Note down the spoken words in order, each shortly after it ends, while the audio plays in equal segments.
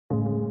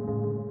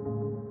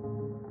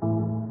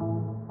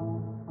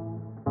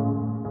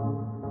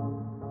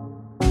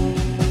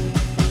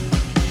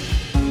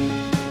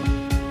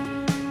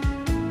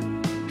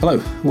Hello,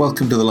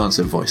 welcome to the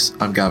Lancet Voice.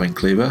 I'm Gavin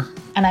Cleaver.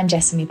 And I'm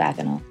Jessamy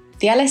Bagenal.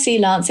 The LSE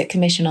Lancet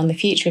Commission on the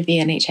Future of the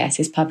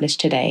NHS is published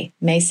today,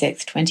 May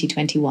 6,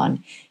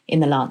 2021, in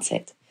the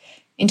Lancet.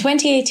 In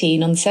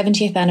 2018, on the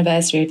 70th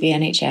anniversary of the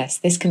NHS,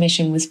 this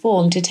commission was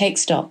formed to take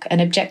stock and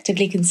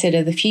objectively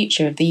consider the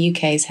future of the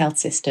UK's health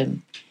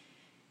system.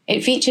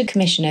 It featured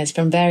commissioners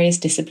from various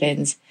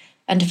disciplines,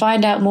 and to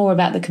find out more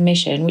about the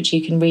commission, which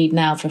you can read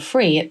now for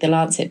free at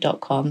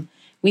thelancet.com,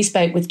 we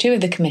spoke with two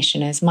of the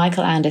commissioners,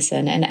 Michael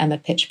Anderson and Emma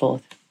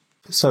Pitchforth.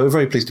 So we're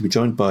very pleased to be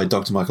joined by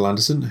Dr. Michael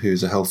Anderson,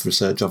 who's a health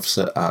research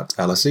officer at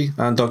LSE,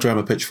 and Dr.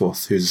 Emma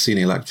Pitchforth, who's a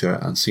senior lecturer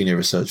and senior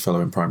research fellow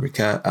in primary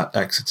care at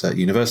Exeter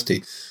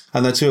University.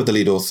 And they're two of the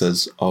lead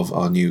authors of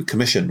our new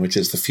commission, which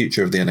is The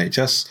Future of the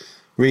NHS,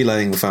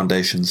 relaying the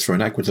foundations for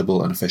an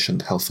equitable and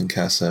efficient health and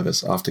care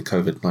service after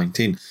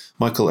COVID-19.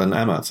 Michael and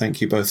Emma,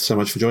 thank you both so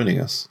much for joining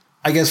us.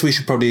 I guess we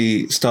should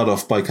probably start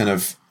off by kind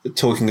of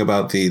talking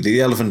about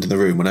the elephant in the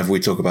room whenever we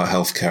talk about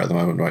healthcare at the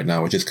moment right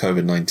now, which is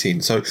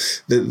COVID-19. So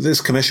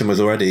this commission was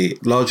already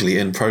largely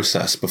in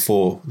process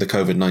before the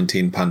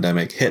COVID-19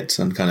 pandemic hit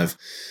and kind of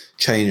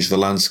changed the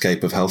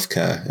landscape of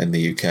healthcare in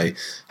the UK.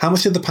 How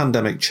much did the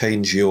pandemic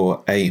change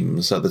your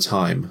aims at the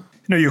time?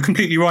 No, you're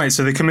completely right.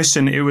 So the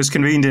commission, it was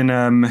convened in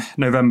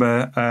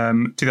November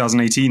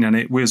 2018, and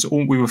we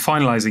were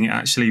finalising it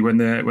actually when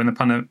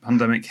the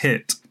pandemic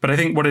hit. But I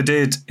think what it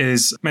did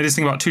is made us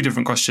think about two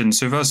different questions.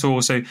 So first of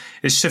all,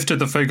 it shifted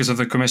the focus of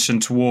the commission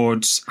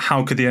towards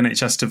how could the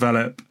NHS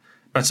develop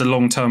better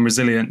long-term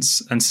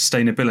resilience and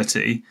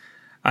sustainability.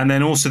 And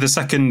then also the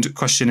second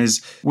question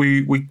is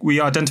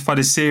we identified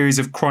a series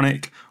of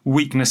chronic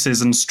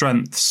weaknesses and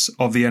strengths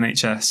of the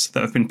NHS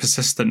that have been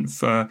persistent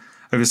for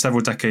over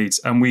several decades,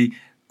 and we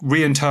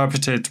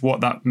reinterpreted what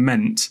that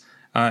meant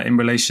in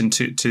relation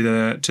to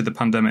the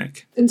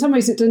pandemic. In some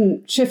ways, it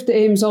didn't shift the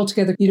aims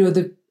altogether.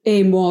 The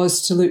aim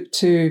was to look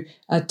to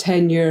a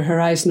 10-year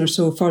horizon or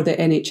so for the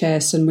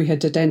NHS, and we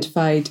had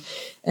identified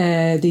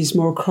these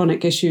more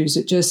chronic issues.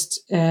 It just,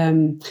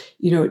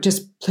 it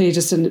just played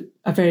us in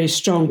a very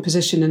strong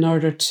position in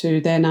order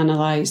to then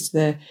analyse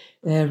the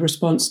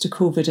response to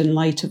COVID in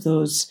light of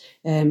those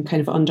kind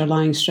of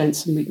underlying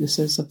strengths and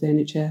weaknesses of the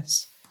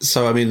NHS.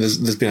 So, I mean,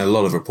 there's been a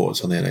lot of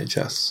reports on the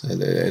NHS.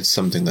 It's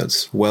something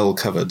that's well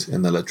covered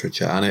in the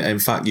literature. And in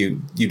fact,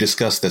 you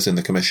discuss this in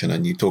the commission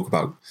and you talk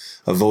about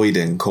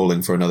avoiding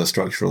calling for another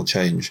structural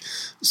change.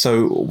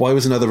 So why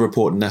was another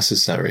report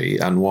necessary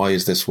and why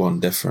is this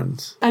one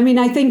different? I mean,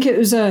 I think it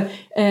was a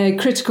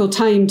critical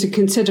time to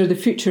consider the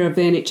future of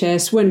the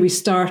NHS. When we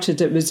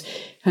started, it was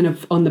kind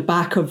of on the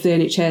back of the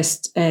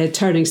NHS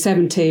turning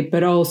 70,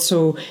 but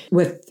also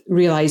with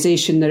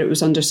realisation that it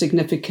was under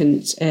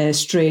significant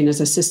strain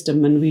as a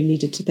system, and we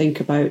needed to think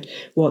about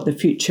what the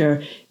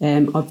future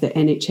of the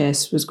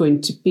NHS was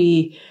going to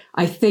be.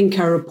 I think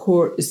our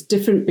report is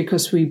different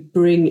because we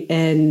bring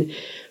in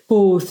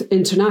both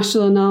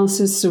international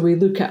analysis, so we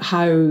look at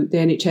how the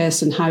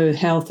NHS and how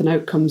health and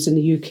outcomes in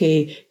the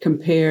UK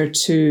compare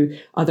to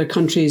other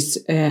countries,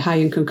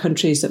 high-income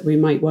countries that we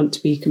might want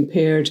to be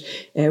compared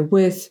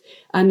with.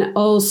 And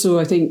also,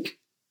 I think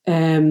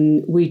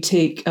we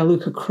take a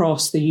look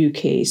across the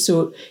UK.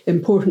 So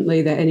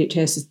importantly, the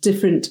NHS is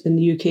different in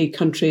the UK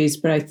countries,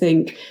 but I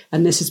think,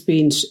 and this has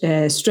been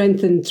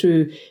strengthened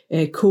through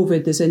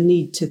COVID, there's a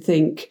need to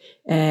think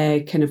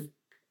kind of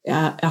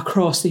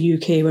across the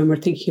UK when we're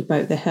thinking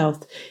about the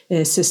health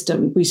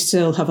system. We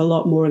still have a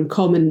lot more in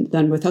common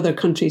than with other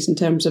countries in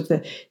terms of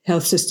the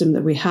health system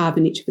that we have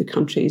in each of the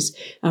countries.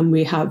 And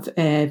we have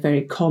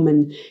very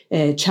common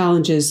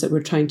challenges that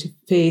we're trying to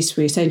face.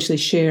 We essentially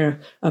share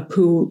a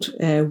pooled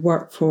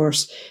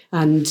workforce.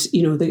 And,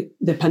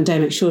 the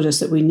pandemic showed us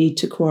that we need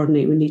to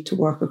coordinate, we need to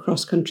work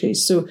across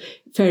countries. So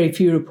very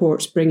few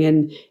reports bring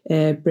in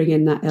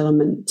that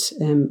element,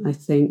 I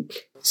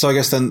think. So I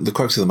guess then the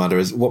crux of the matter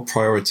is what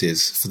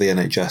priorities for the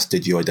NHS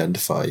did you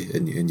identify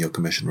in your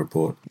commission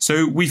report?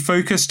 So we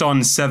focused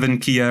on 7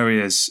 key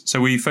areas.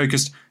 So we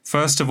focused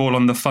first of all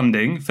on the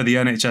funding for the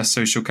NHS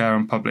social care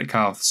and public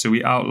health. So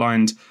we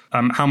outlined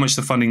how much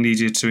the funding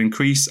needed to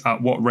increase,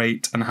 at what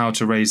rate, and how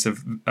to raise the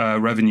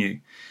revenue.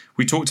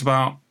 We talked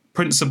about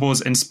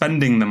principles in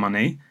spending the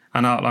money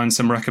and outlined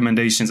some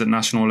recommendations at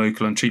national,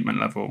 local and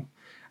treatment level.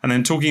 And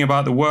then talking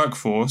about the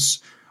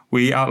workforce,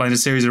 we outlined a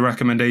series of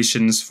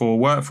recommendations for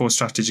workforce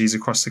strategies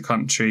across the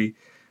country,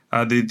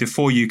 the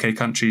 4 UK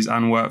countries,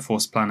 and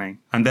workforce planning.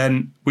 And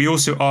then we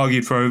also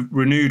argued for a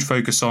renewed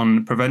focus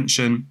on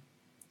prevention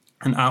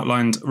and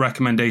outlined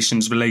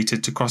recommendations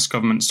related to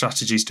cross-government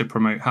strategies to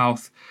promote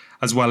health,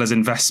 as well as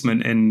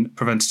investment in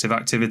preventative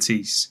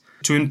activities.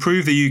 To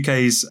improve the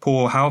UK's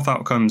poor health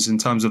outcomes in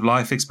terms of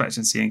life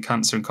expectancy in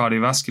cancer and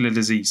cardiovascular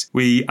disease,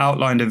 we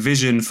outlined a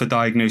vision for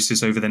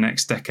diagnosis over the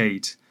next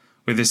decade,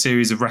 with a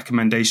series of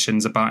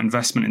recommendations about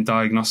investment in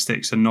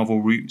diagnostics and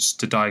novel routes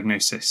to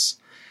diagnosis.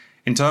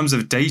 In terms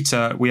of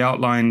data, we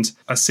outlined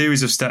a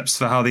series of steps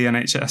for how the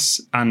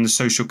NHS and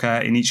social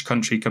care in each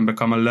country can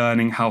become a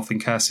learning health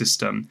and care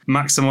system,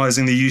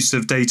 maximising the use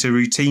of data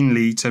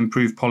routinely to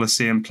improve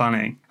policy and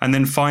planning. And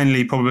then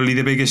finally, probably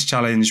the biggest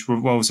challenge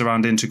revolves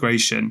around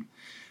integration.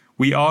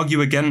 We argue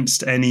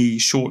against any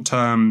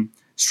short-term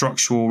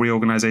structural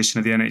reorganisation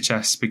of the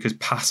NHS because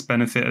past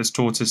benefit has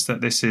taught us that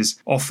this is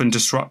often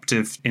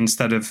disruptive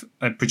instead of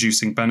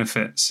producing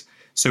benefits.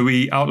 So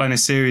we outline a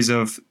series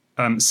of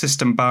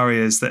system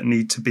barriers that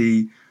need to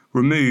be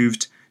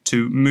removed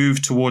to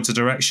move towards a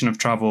direction of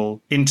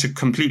travel into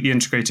completely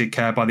integrated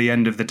care by the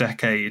end of the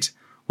decade,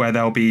 where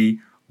there'll be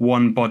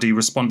one body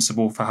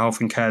responsible for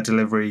health and care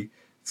delivery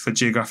for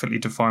geographically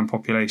defined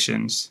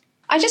populations.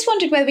 I just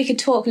wondered whether we could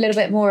talk a little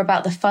bit more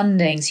about the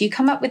funding. So you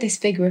come up with this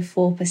figure of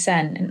 4%,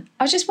 and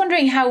I was just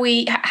wondering how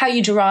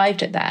you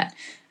derived at that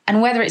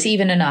and whether it's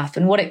even enough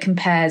and what it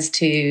compares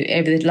to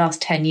over the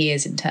last 10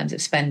 years in terms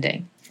of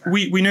spending.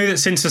 We know that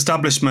since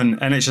establishment,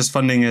 NHS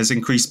funding has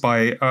increased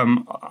by,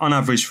 on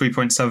average,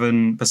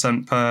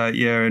 3.7% per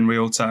year in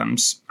real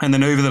terms. And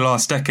then over the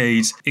last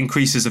decade,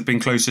 increases have been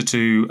closer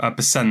to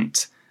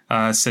 1%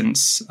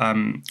 since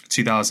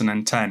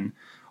 2010,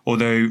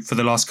 although for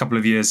the last couple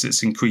of years,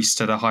 it's increased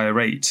at a higher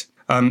rate.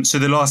 So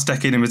the last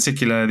decade in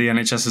particular, the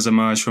NHS has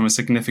emerged from a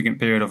significant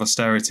period of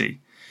austerity.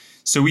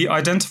 So we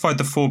identified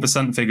the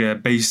 4% figure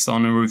based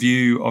on a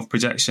review of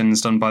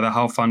projections done by the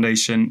Health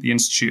Foundation, the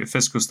Institute of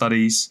Fiscal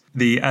Studies,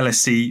 the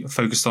LSE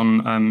focused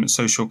on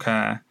social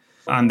care,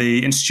 and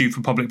the Institute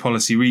for Public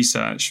Policy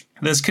Research.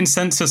 There's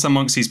consensus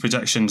amongst these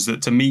projections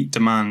that to meet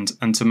demand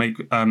and to make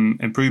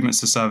improvements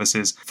to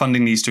services,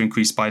 funding needs to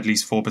increase by at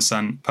least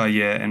 4% per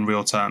year in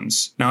real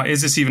terms. Now,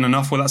 is this even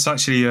enough? Well, that's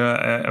actually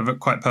a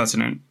quite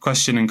pertinent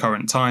question in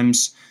current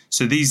times.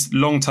 So these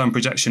long-term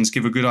projections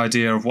give a good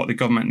idea of what the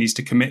government needs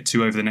to commit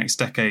to over the next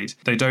decade.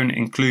 They don't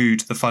include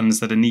the funds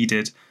that are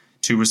needed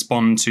to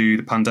respond to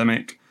the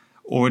pandemic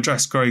or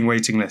address growing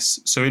waiting lists.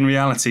 So in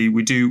reality,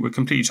 we're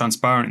completely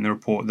transparent in the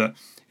report that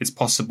it's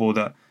possible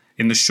that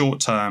in the short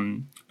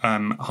term,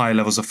 higher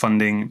levels of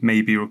funding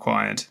may be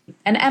required.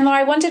 And Emma,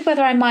 I wondered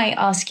whether I might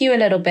ask you a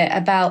little bit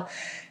about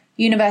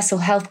universal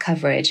health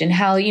coverage and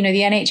how, the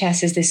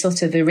NHS is this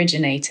sort of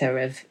originator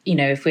of,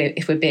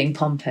 if we're being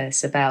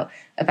pompous about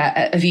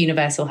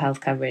universal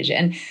health coverage.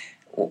 And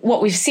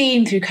what we've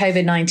seen through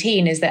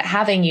COVID-19 is that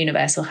having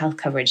universal health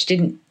coverage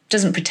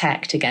doesn't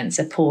protect against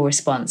a poor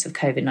response of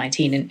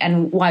COVID-19.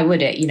 And why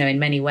would it, in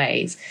many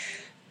ways?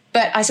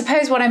 But I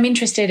suppose what I'm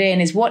interested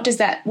in is what does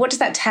that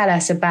tell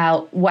us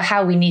about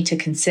how we need to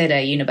consider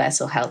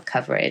universal health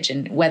coverage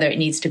and whether it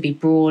needs to be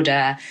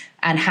broader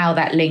and how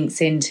that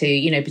links into,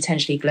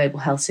 potentially global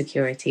health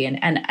security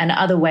and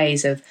other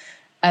ways of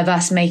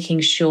us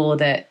making sure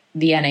that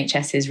the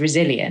NHS is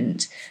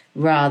resilient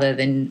rather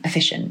than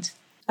efficient.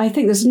 I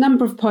think there's a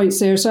number of points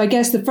there. So I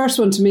guess the first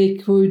one to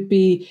make would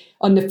be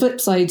on the flip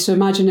side. So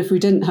imagine if we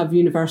didn't have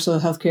universal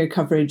healthcare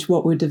coverage,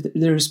 what would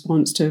the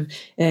response to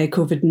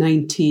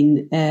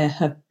COVID-19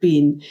 have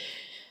been?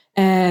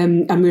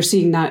 And we're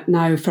seeing that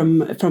now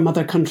from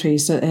other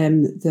countries that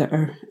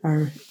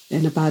are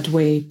in a bad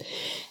way.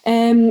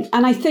 And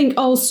I think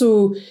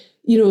also,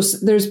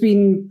 there's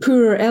been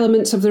poorer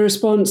elements of the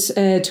response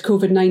to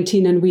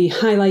COVID-19, and we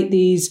highlight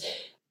these.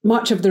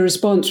 Much of the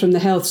response from the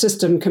health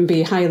system can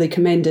be highly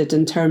commended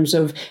in terms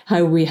of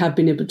how we have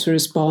been able to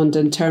respond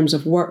in terms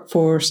of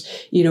workforce.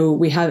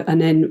 We have, and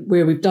then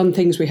where we've done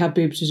things, we have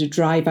been able to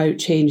drive out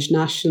change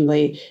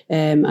nationally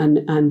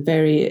and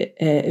very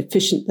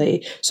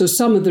efficiently. So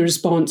some of the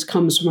response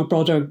comes from a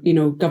broader,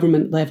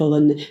 government level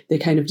and the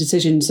kind of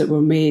decisions that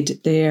were made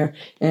there.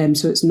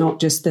 So it's not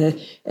just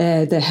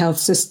the health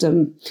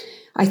system.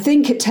 I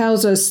think it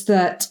tells us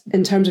that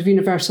in terms of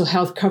universal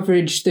health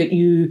coverage, that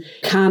you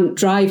can't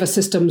drive a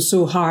system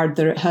so hard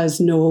that it has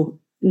no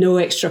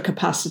extra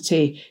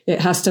capacity. It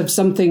has to have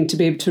something to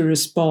be able to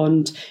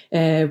respond,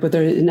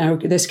 whether in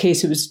this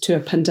case it was to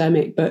a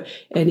pandemic, but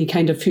any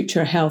kind of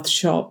future health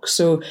shock.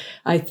 So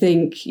I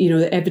think,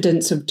 the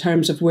evidence in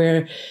terms of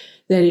where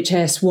the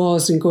NHS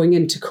was and going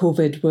into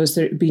COVID was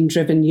that it had been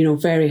driven,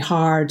 very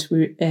hard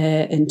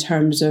in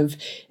terms of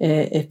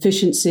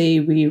efficiency.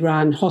 We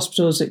ran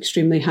hospitals at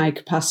extremely high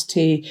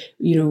capacity.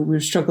 We were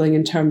struggling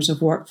in terms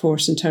of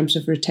workforce, in terms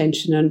of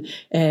retention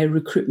and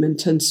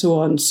recruitment and so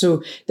on.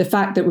 So the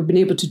fact that we've been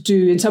able to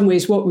do, in some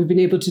ways, what we've been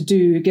able to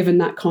do, given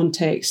that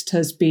context,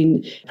 has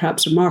been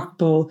perhaps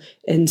remarkable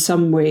in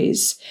some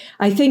ways.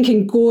 I think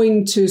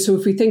so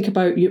if we think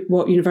about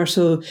what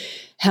universal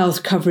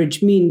health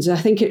coverage means, I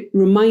think it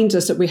reminds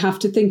us that we have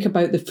to think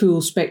about the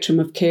full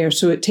spectrum of care.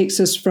 So it takes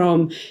us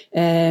from,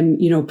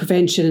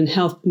 prevention and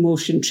health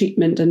promotion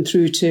treatment and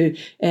through to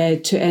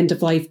end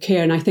of life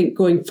care. And I think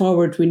going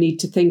forward, we need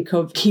to think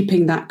of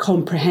keeping that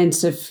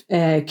comprehensive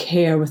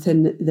care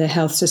within the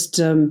health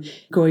system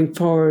going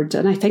forward.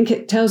 And I think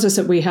it tells us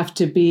that we have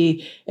to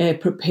be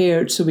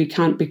prepared, so we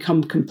can't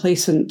become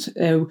complacent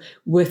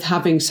with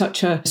having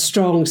such a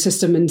strong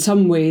system in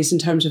some ways in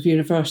terms of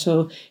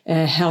universal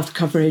health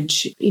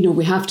coverage.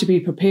 we have to be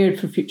prepared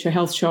for future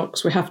health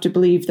shocks. We have to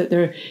believe that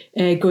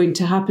they're going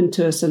to happen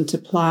to us and to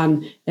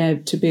plan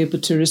to be able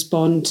to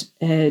respond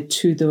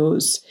to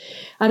those.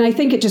 And I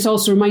think it just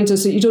also reminds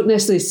us that you don't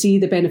necessarily see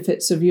the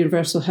benefits of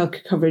universal health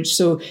coverage.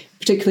 So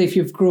particularly if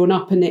you've grown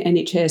up in the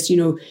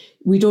NHS,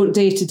 we don't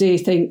day to day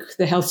think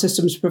the health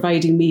system's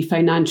providing me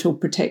financial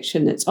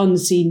protection. It's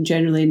unseen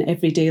generally in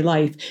everyday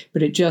life,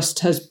 but it just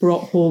has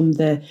brought home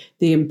the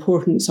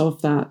importance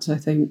of that, I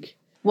think.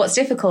 What's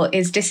difficult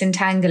is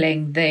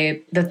disentangling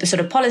the sort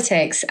of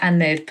politics and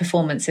the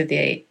performance of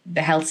the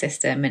health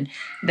system, and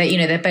that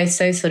they're both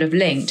so sort of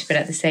linked, but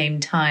at the same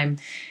time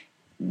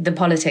the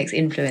politics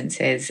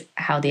influences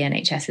how the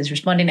NHS is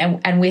responding,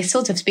 and we're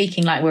sort of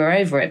speaking like we're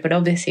over it, but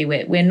obviously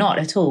we're not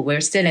at all.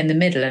 We're still in the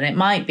middle, and it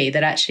might be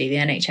that actually the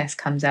NHS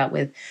comes out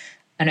with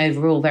an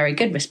overall very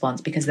good response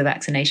because the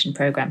vaccination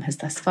programme has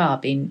thus far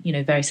been,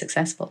 very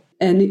successful.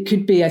 And it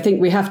could be, I think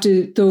we have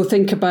to, though,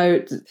 think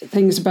about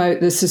things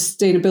about the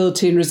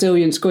sustainability and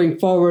resilience going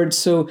forward.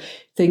 So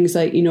things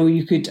like,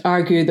 you could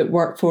argue that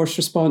workforce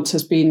response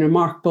has been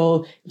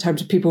remarkable in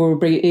terms of people who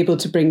were able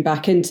to bring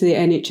back into the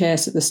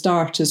NHS at the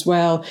start as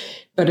well.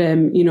 But,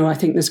 I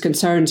think there's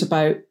concerns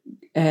about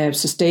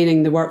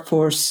sustaining the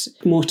workforce,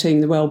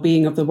 promoting the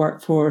well-being of the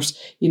workforce.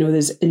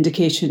 There's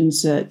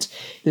indications that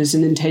there's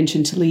an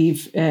intention to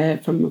leave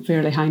from a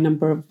fairly high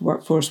number of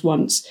workforce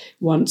once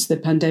the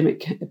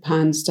pandemic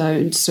pans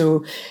down.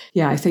 So,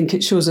 I think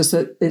it shows us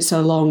that it's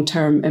a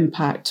long-term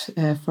impact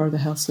for the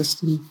health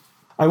system.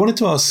 I wanted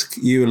to ask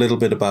you a little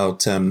bit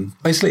about,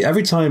 basically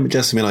every time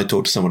Jessamine and I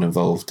talk to someone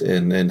involved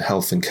in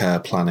health and care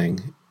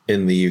planning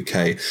in the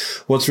UK,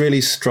 what's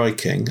really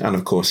striking, and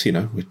of course,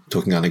 we're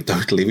talking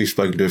anecdotally, we've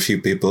spoken to a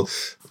few people,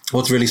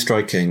 what's really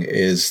striking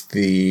is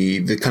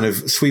the kind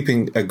of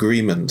sweeping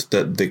agreement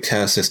that the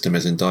care system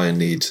is in dire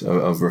need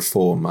of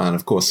reform. And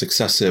of course,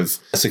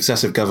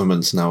 successive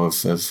governments now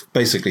have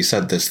basically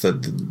said this,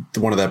 that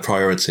one of their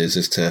priorities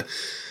is to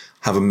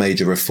have a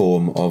major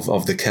reform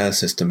of the care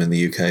system in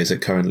the UK as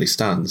it currently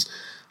stands.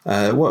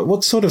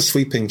 What sort of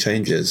sweeping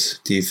changes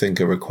do you think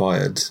are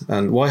required,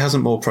 and why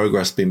hasn't more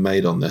progress been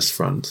made on this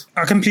front?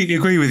 I completely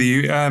agree with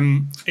you.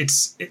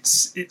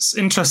 It's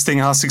interesting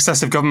how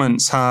successive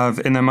governments have,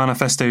 in their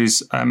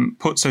manifestos,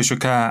 put social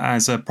care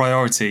as a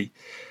priority,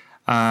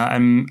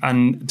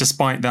 and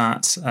despite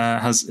that,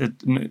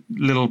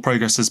 little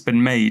progress has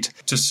been made.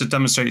 Just to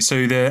demonstrate,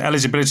 so the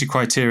eligibility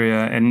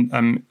criteria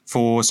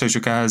for social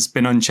care has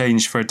been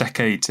unchanged for a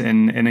decade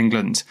in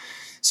England.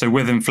 So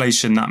with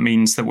inflation, that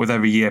means that with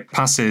every year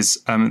passes,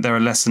 there are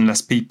less and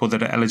less people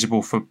that are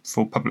eligible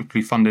for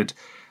publicly funded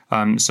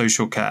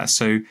social care.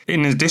 So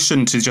in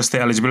addition to just the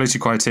eligibility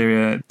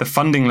criteria, the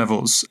funding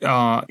levels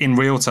are in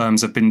real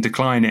terms have been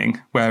declining,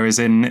 whereas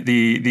in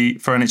the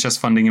for NHS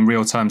funding in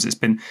real terms it's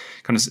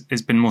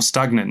been more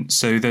stagnant.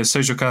 So the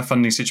social care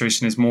funding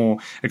situation is more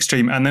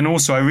extreme. And then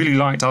also I really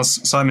liked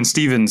Simon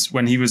Stevens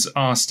when he was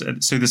asked,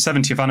 so the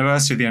 70th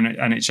anniversary of the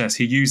NHS,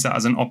 he used that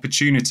as an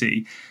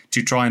opportunity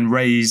to try and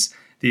raise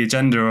the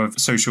agenda of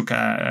social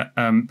care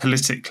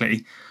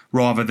politically,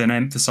 rather than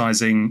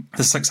emphasising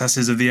the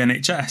successes of the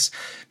NHS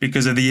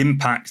because of the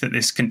impact that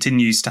this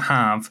continues to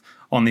have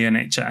on the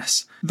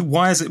NHS.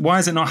 Why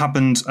has it not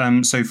happened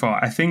so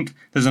far? I think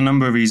there's a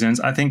number of reasons.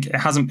 I think it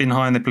hasn't been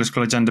high on the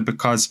political agenda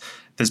because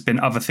there's been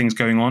other things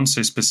going on,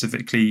 so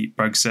specifically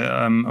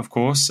Brexit, of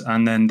course,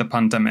 and then the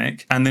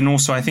pandemic. And then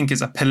also I think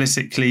it's a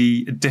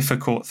politically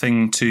difficult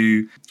thing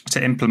to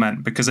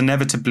implement because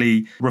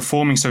inevitably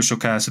reforming social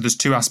care, so there's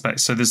two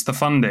aspects. So there's the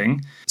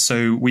funding.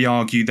 So we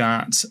argue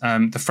that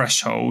the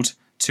threshold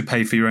to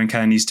pay for your own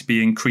care needs to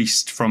be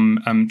increased from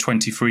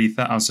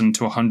 23,000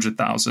 to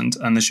 100,000,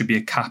 and there should be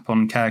a cap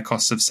on care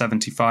costs of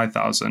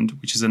 75,000,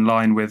 which is in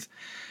line with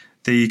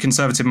the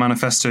Conservative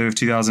Manifesto of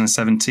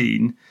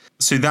 2017.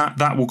 So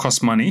that will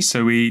cost money.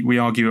 So we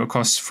argue it will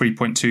cost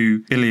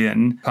 3.2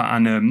 billion per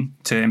annum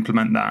to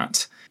implement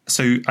that.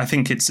 So I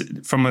think it's,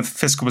 from a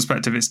fiscal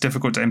perspective, it's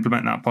difficult to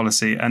implement that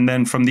policy. And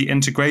then from the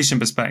integration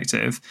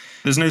perspective,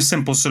 there's no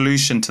simple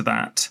solution to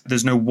that.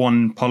 There's no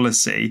one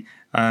policy.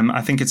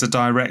 I think it's a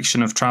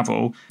direction of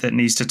travel that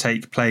needs to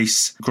take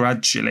place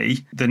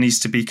gradually. There needs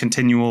to be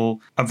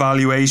continual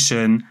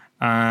evaluation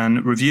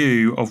and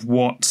review of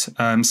what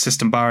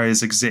system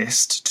barriers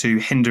exist to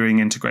hindering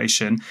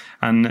integration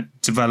and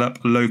develop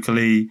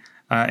locally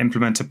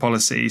implemented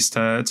policies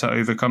to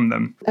overcome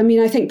them. I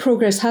mean, I think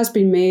progress has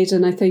been made,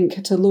 and I think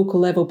at a local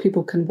level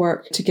people can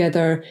work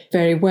together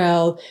very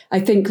well. I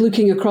think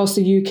looking across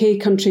the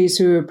UK, countries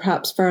who are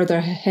perhaps further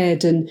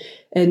ahead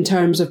in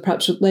terms of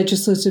perhaps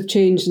legislative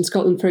change in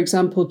Scotland, for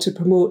example, to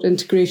promote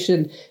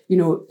integration,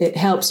 it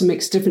helps and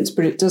makes a difference,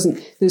 but it doesn't.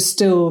 There's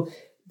still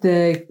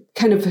the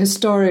kind of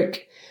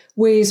historic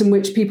ways in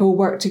which people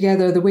work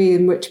together, the way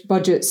in which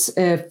budgets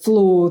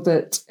flow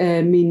that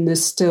mean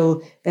there's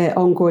still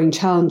ongoing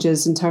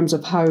challenges in terms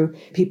of how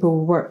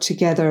people work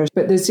together.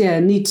 But there's a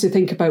need to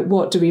think about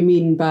what do we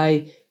mean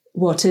by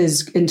what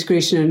is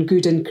integration and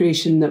good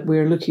integration that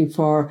we're looking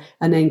for,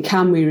 and then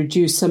can we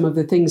reduce some of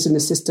the things in the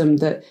system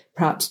that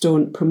perhaps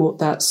don't promote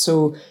that.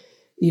 So,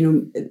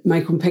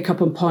 Michael can pick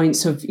up on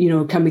points of,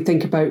 can we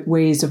think about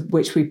ways of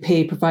which we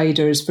pay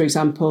providers, for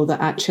example, that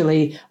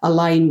actually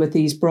align with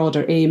these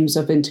broader aims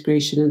of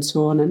integration and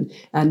so on,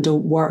 and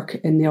don't work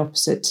in the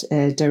opposite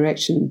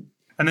direction.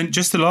 And then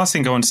just the last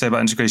thing I want to say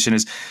about integration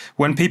is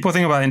when people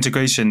think about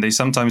integration, they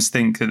sometimes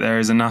think that there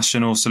is a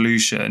national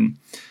solution.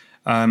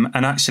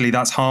 And actually,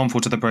 that's harmful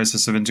to the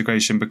process of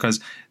integration, because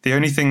the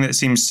only thing that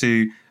seems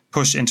to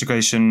push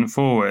integration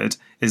forward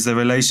is the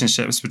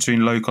relationships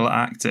between local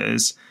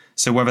actors.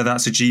 So whether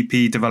that's a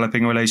GP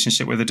developing a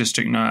relationship with a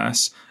district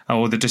nurse,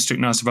 or the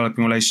district nurse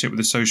developing a relationship with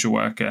a social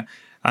worker.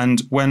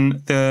 And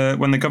when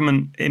the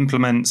government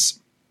implements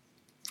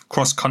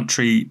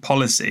cross-country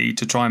policy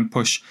to try and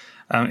push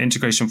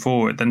integration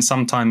forward, then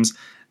sometimes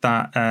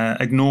that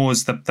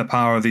ignores the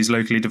power of these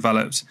locally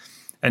developed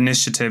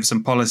initiatives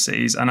and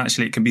policies, and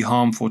actually it can be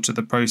harmful to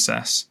the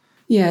process.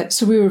 Yeah,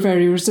 so we were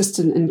very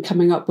resistant in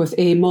coming up with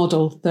a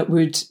model that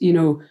would,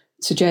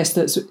 suggest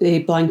that's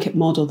a blanket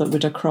model that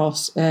would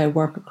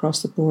work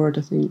across the board,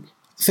 I think.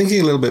 Thinking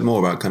a little bit more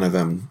about kind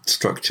of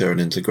structure and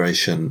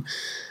integration,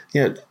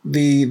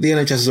 the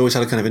NHS has always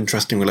had a kind of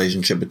interesting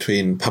relationship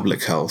between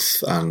public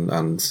health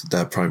and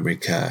their primary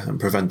care and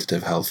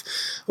preventative health.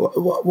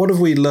 What have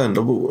we learned?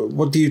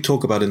 What do you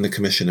talk about in the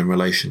Commission in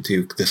relation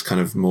to this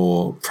kind of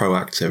more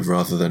proactive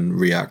rather than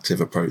reactive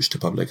approach to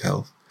public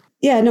health?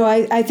 Yeah, no,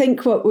 I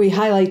think what we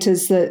highlight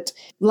is that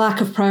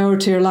lack of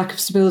priority or lack of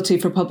stability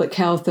for public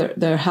health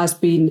there has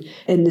been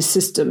in the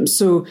system.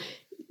 So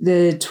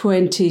the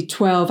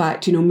 2012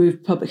 Act,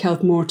 moved public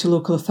health more to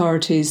local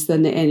authorities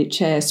than the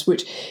NHS,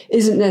 which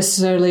isn't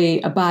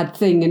necessarily a bad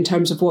thing in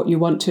terms of what you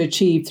want to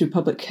achieve through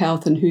public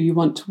health and who you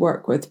want to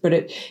work with. But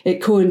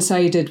it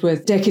coincided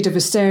with a decade of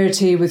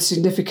austerity, with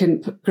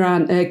significant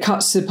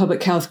cuts to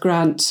public health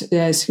grant,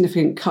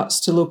 significant cuts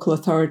to local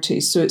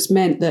authorities. So it's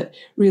meant that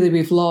really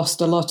we've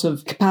lost a lot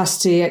of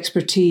capacity,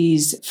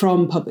 expertise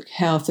from public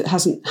health. It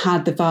hasn't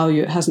had the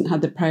value, it hasn't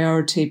had the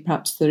priority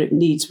perhaps that it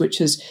needs, which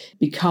has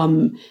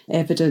become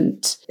evident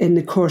in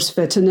the course of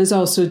it. And there's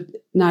also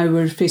now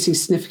we're facing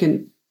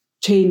significant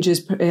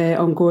changes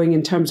ongoing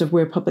in terms of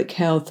where public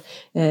health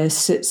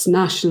sits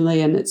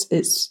nationally, and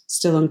it's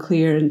still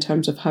unclear in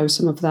terms of how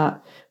some of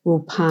that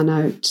will pan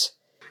out.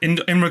 In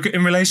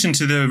relation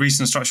to the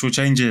recent structural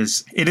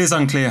changes, it is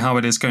unclear how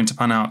it is going to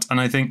pan out,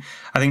 and I think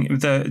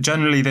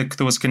generally there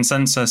was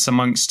consensus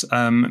amongst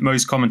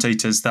most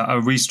commentators that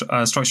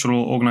a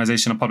structural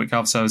organisation of public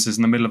health services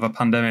in the middle of a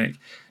pandemic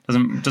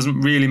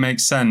doesn't really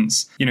make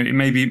sense. It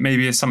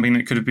maybe it's something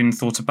that could have been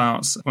thought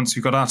about once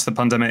we got out of the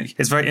pandemic.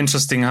 It's very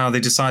interesting how they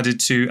decided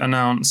to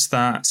announce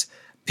that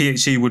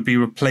PHE would be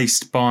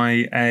replaced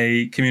by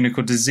a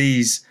communicable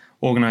disease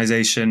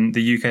organisation,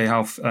 the UK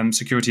Health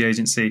Security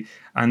Agency,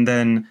 and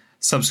then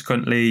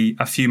subsequently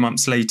a few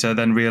months later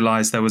then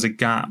realised there was a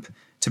gap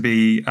to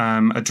be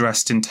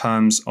addressed in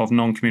terms of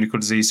non-communicable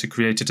disease, so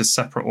created a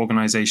separate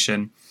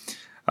organisation,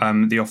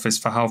 the Office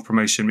for Health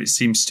Promotion, which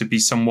seems to be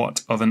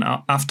somewhat of an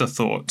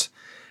afterthought.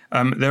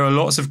 There are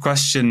lots of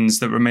questions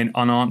that remain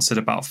unanswered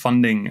about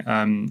funding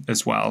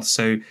as well.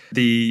 So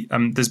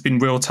there's been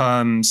real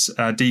terms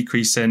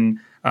decrease in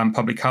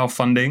public health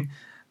funding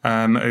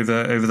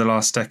over the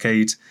last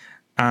decade.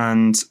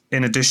 And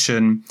in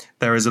addition,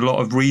 there is a lot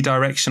of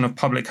redirection of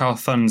public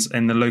health funds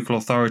in the local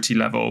authority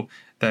level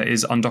that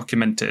is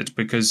undocumented,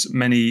 because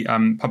many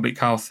public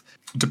health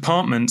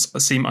departments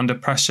seem under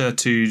pressure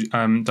to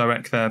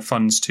direct their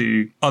funds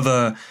to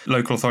other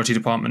local authority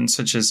departments,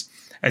 such as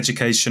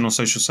education or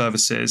social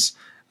services,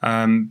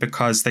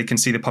 because they can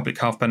see the public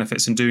health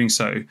benefits in doing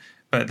so.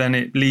 But then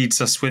it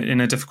leads us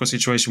in a difficult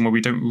situation where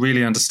we don't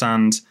really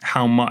understand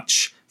how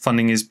much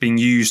funding is being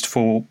used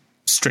for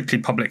strictly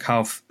public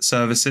health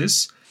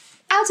services.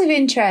 Out of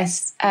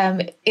interest,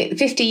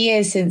 50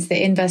 years since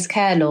the inverse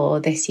care law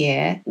this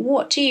year,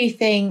 what do you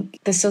think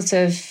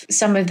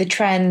some of the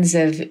trends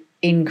of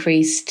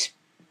increased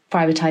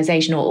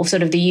privatisation or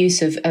sort of the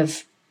use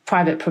of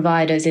private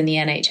providers in the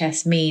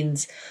NHS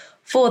means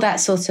for that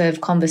sort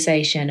of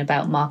conversation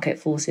about market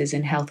forces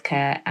in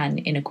healthcare and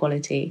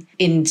inequality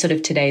in sort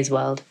of today's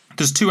world?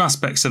 There's two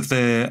aspects of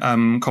the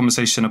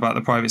conversation about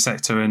the private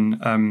sector and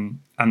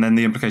then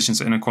the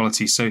implications of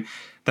inequality. So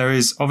there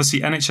is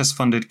obviously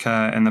NHS-funded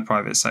care in the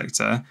private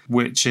sector,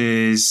 which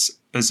is,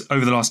 as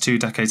over the last 2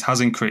 decades, has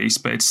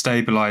increased, but it's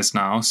stabilised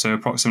now. So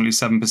approximately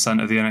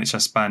 7% of the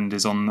NHS spend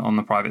is on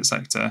the private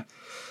sector.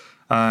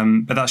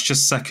 But that's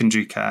just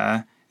secondary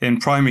care. In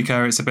primary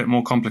care, it's a bit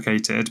more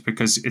complicated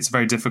because it's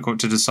very difficult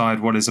to decide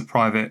what is a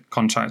private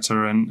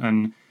contractor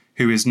and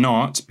who is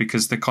not,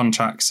 because the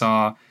contracts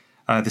are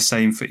the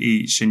same for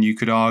each, and you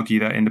could argue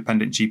that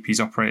independent GPs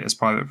operate as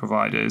private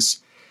providers.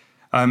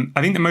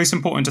 I think the most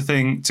important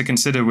thing to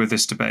consider with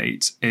this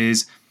debate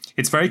is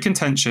it's very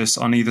contentious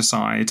on either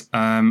side,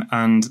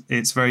 and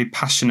it's very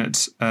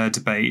passionate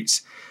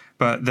debate.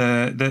 But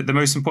the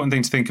most important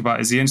thing to think about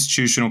is the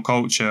institutional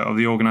culture of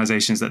the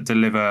organisations that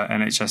deliver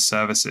NHS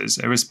services,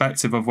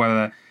 irrespective of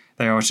whether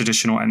they are a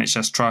traditional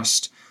NHS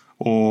trust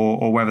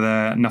or whether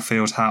they're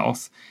Nuffield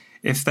Health.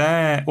 if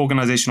their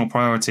organisational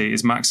priority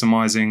is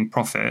maximising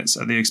profits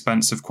at the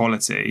expense of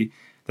quality,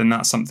 then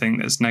that's something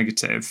that's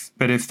negative.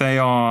 But if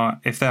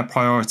their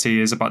priority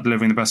is about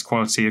delivering the best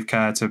quality of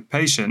care to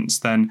patients,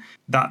 then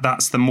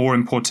that's the more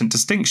important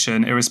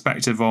distinction,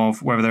 irrespective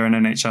of whether they're an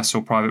NHS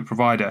or private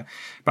provider.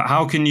 But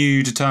how can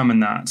you determine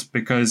that?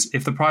 Because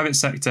if the private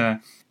sector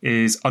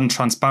is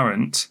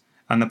untransparent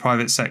and the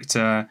private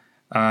sector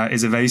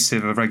is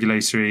evasive of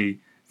regulatory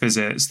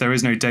visits, there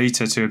is no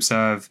data to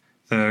observe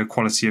the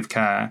quality of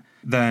care,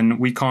 then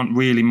we can't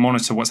really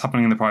monitor what's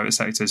happening in the private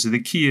sector. So the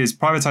key is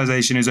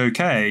privatisation is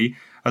okay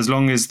as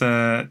long as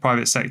the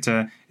private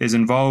sector is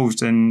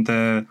involved in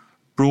the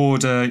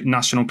broader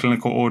national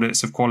clinical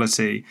audits of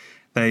quality.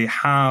 They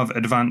have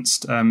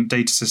advanced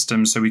data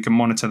systems so we can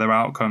monitor their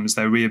outcomes,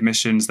 their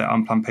readmissions, their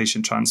unplanned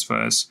patient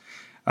transfers.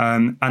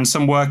 And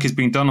some work is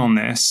being done on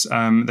this.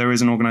 There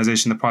is an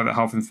organisation, the Private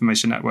Health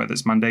Information Network,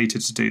 that's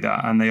mandated to do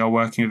that, and they are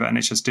working with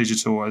NHS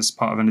Digital as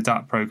part of an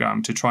ADAPT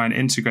programme to try and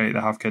integrate the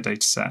healthcare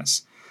data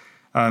sets.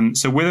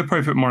 So with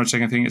appropriate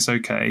monitoring, I think it's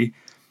okay.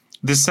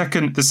 The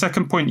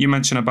second point you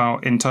mentioned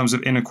about in terms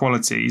of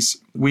inequalities,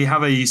 we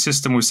have a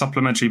system with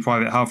supplementary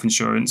private health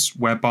insurance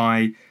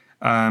whereby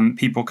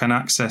people can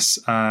access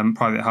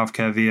private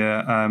healthcare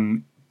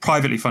via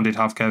privately funded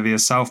healthcare via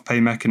self-pay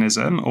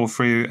mechanism or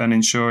through an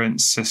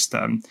insurance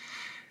system.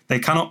 They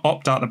cannot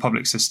opt out the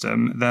public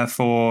system.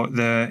 Therefore,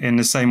 in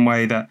the same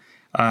way that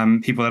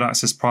people that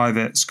access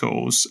private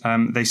schools,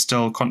 they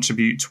still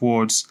contribute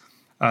towards,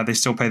 they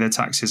still pay their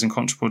taxes and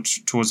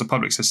contribute towards the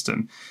public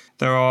system.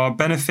 There are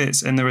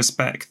benefits in the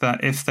respect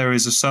that if there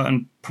is a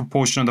certain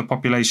proportion of the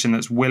population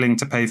that's willing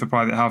to pay for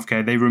private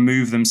healthcare, they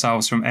remove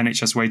themselves from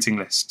NHS waiting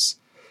lists.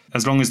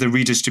 As long as the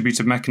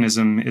redistributive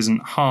mechanism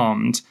isn't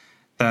harmed,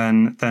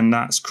 then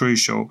that's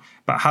crucial.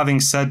 But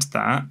having said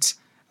that,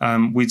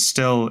 we'd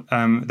still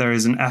there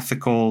is an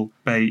ethical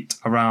debate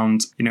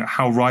around,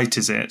 how right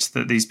is it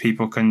that these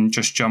people can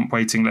just jump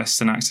waiting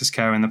lists and access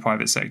care in the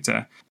private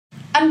sector?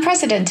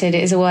 Unprecedented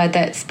is a word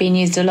that's been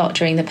used a lot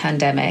during the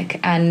pandemic,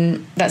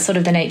 and that's sort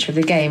of the nature of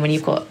the game when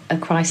you've got a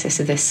crisis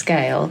of this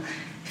scale.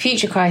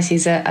 Future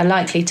crises are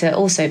likely to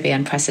also be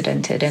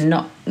unprecedented, and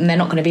they're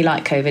not going to be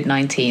like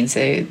COVID-19.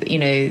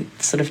 So,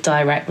 sort of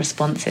direct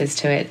responses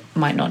to it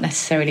might not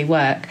necessarily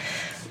work.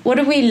 What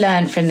have we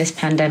learned from this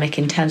pandemic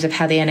in terms of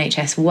how the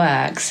NHS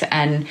works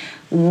and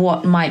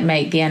what might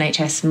make the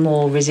NHS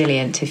more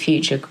resilient to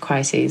future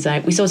crises?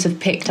 We sort of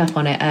picked up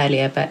on it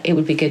earlier, but it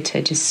would be good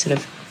to just sort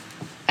of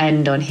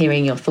end on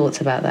hearing your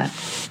thoughts about that.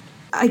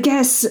 I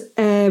guess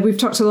we've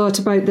talked a lot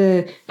about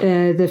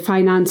the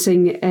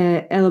financing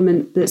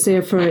element that's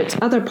there for it.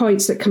 Other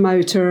points that come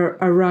out are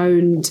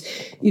around,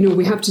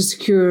 we have to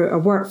secure a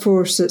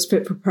workforce that's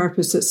fit for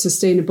purpose, that's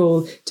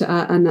sustainable,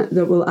 and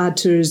that will add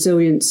to the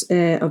resilience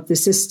of the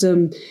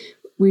system.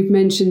 We've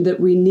mentioned that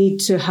we need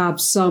to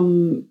have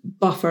some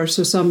buffer,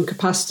 so some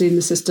capacity in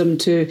the system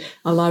to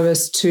allow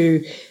us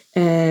to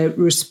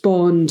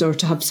respond or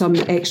to have some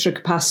extra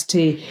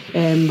capacity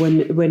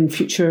when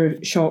future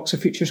shocks or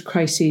future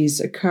crises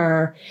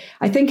occur.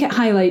 I think it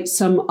highlights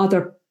some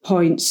other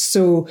points.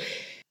 So,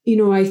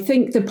 I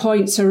think the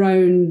points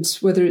around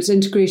whether it's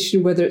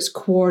integration, whether it's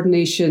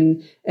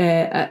coordination,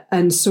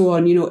 and so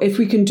on, if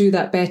we can do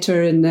that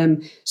better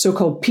in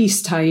so-called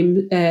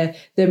peacetime,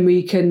 then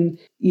we can,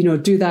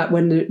 do that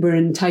when we're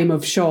in time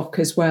of shock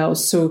as well.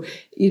 So,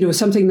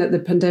 something that the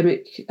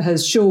pandemic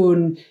has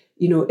shown,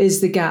 is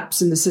the gaps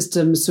in the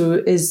system. So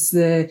is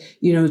the,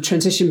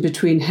 transition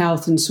between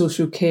health and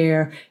social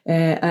care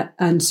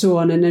and so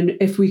on. And then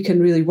if we can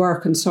really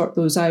work and sort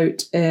those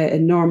out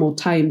in normal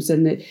times,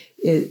 then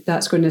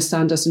that's going to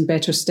stand us in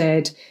better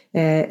stead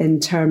in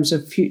terms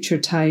of future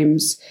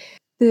times.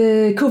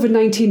 The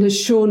COVID-19 has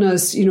shown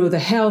us, the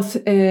health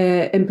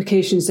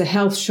implications, the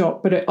health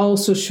shock, but it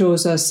also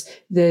shows us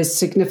the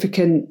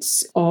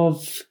significance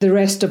of the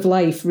rest of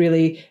life,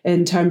 really,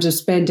 in terms of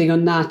spending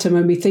on that. And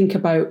when we think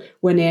about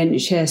when the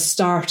NHS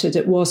started,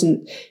 it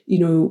wasn't,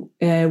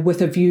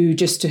 with a view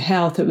just to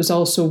health. It was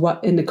also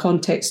in the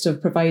context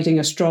of providing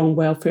a strong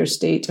welfare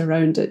state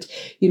around it,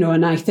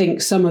 and I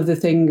think some of the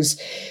things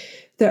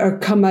that are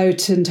come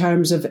out in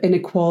terms of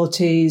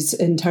inequalities,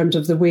 in terms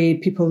of the way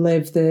people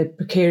live, the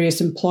precarious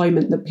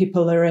employment that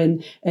people are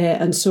in,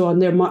 and so on.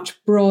 They're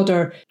much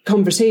broader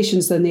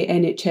conversations than the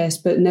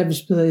NHS, but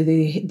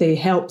inevitably they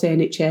help the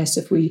NHS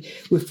if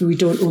we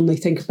don't only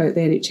think about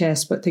the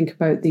NHS, but think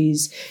about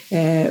these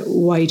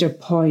wider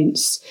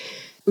points.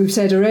 We've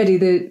said already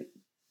that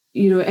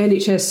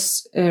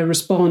NHS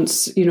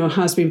response,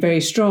 has been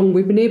very strong.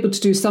 We've been able to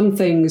do some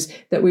things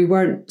that we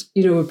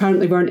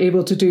apparently weren't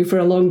able to do for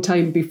a long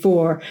time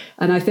before.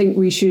 And I think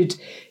we should,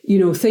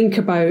 think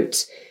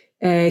about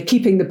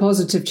keeping the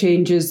positive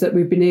changes that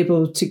we've been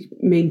able to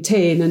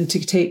maintain and to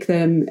take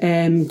them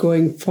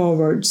going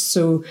forward.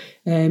 So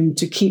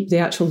to keep the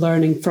actual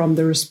learning from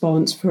the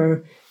response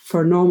for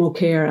normal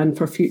care and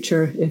for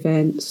future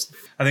events.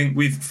 I think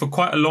for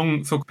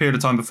a period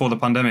of time before the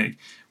pandemic,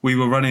 we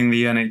were running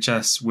the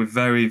NHS with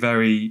very,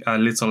 very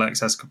little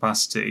excess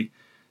capacity.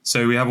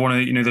 So we have one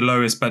of the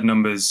lowest bed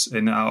numbers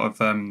out of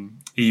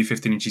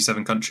EU15 and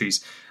G7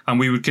 countries. And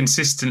we would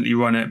consistently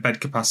run at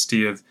bed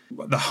capacity of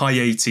the high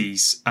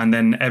 80s. And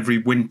then every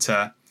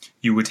winter,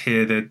 you would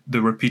hear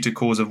the repeated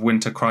calls of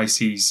winter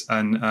crises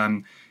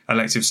and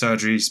elective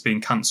surgeries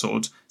being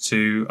cancelled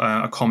to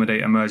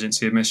accommodate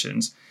emergency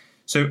admissions.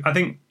 So I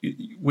think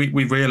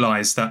we've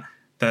realised that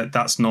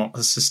that's not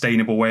a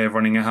sustainable way of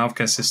running a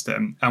healthcare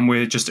system. And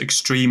we're just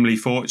extremely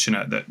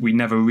fortunate that we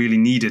never really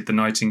needed the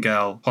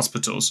Nightingale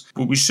hospitals.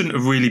 But we shouldn't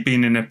have really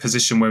been in a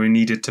position where we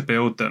needed to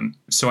build them.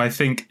 So I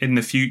think in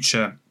the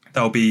future,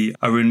 there'll be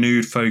a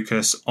renewed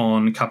focus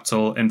on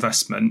capital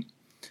investment.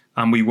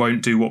 And we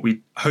won't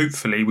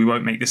hopefully we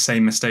won't make the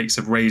same mistakes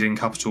of raiding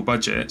capital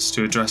budgets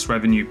to address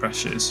revenue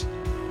pressures.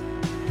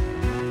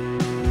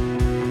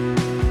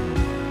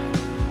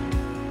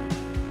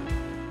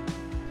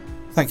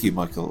 Thank you,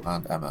 Michael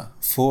and Emma,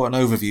 for an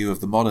overview of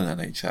the modern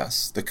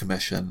NHS, the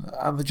Commission,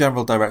 and the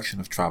general direction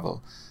of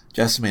travel.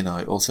 Jessamy and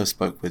I also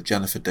spoke with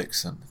Jennifer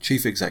Dixon,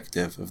 Chief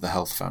Executive of the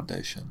Health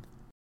Foundation.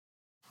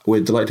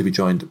 We're delighted to be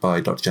joined by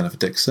Dr. Jennifer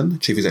Dixon,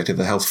 Chief Executive of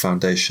the Health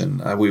Foundation.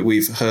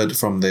 We've heard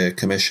from the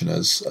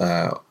commissioners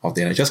of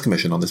the NHS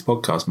Commission on this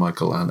podcast,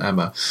 Michael and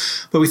Emma,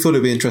 but we thought it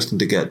would be interesting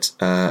to get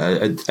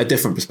a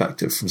different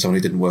perspective from someone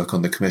who didn't work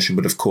on the Commission,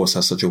 but of course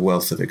has such a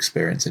wealth of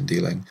experience in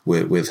dealing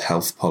with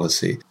health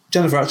policy.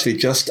 Jennifer, actually,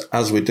 just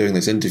as we're doing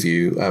this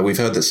interview, we've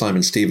heard that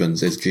Simon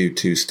Stevens is due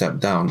to step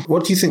down.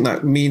 What do you think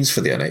that means for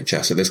the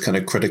NHS at this kind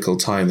of critical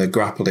time? They're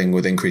grappling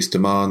with increased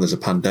demand. There's a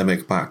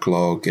pandemic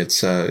backlog.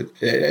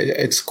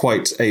 It's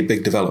quite a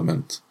big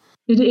development.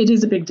 It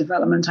is a big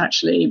development,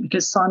 actually,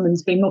 because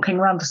Simon's been knocking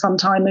around for some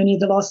time, only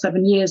the last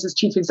 7 years as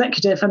chief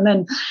executive, and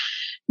then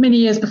many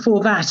years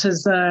before that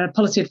as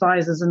policy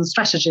advisors and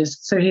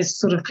strategists. So his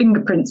sort of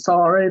fingerprints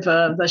are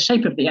over the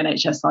shape of the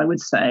NHS, I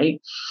would say.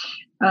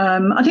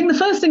 I think the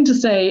first thing to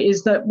say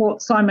is that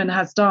what Simon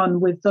has done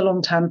with the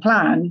long-term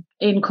plan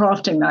in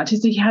crafting that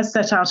is he has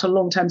set out a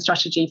long-term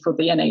strategy for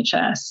the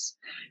NHS,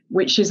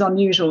 which is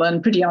unusual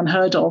and pretty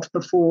unheard of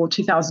before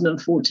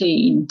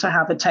 2014 to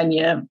have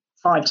a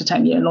 5 to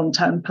 10 year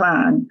long-term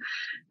plan.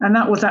 And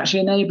that was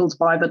actually enabled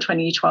by the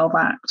 2012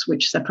 Act,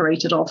 which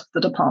separated off the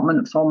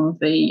department from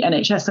the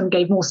NHS and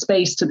gave more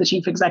space to the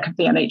chief exec of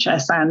the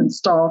NHS and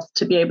staff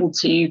to be able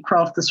to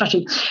craft the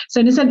strategy.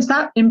 So in a sense,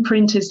 that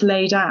imprint is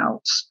laid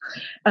out.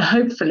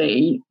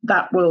 Hopefully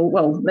that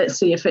will, let's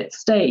see if it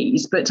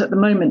stays. But at the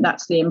moment,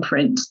 that's the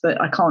imprint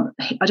that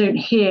I don't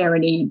hear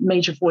any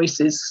major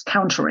voices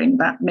countering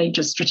that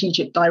major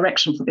strategic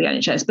direction for the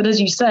NHS. But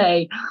as you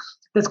say,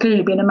 there's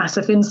clearly been a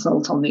massive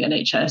insult on the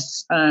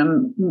NHS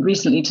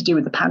recently to do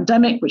with the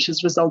pandemic, which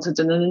has resulted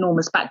in an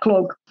enormous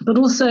backlog. But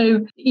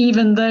also,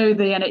 even though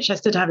the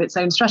NHS did have its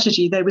own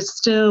strategy, there was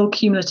still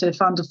cumulative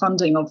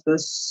underfunding of the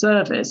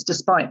service,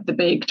 despite the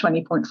big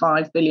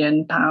 £20.5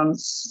 billion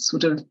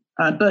sort of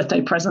birthday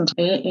present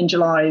in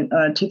July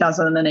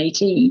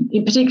 2018,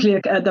 in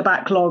particular the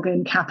backlog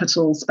in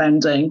capital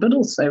spending, but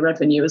also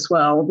revenue as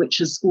well, which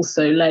has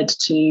also led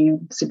to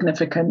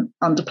significant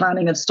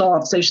underplanning of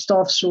staff. So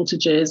staff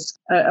shortages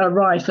are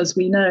rife, as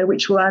we know,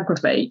 which will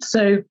aggravate.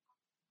 So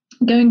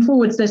going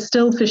forwards, there's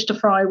still fish to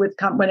fry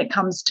when it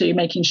comes to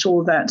making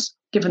sure that,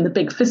 given the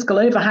big fiscal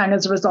overhang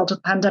as a result of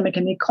the pandemic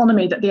and the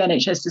economy, that the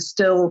NHS is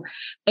still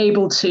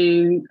able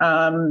to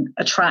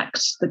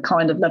attract the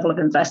kind of level of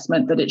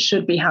investment that it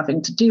should be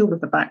having to deal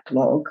with the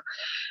backlog,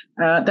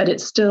 that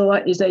it still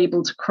is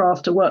able to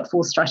craft a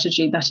workforce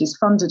strategy that is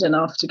funded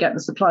enough to get the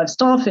supply of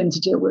staff in to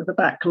deal with the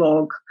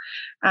backlog,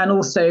 and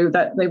also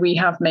that we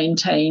have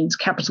maintained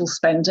capital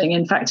spending,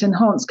 in fact,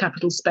 enhanced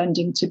capital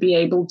spending to be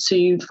able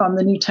to fund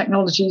the new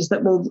technologies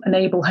that will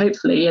enable,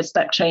 hopefully, a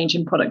step change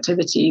in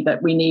productivity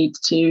that we need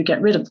to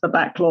get rid of the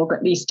backlog,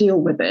 at least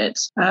deal with it.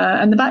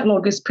 And the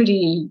backlog is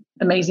pretty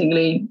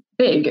amazingly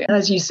big,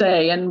 as you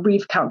say, and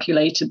we've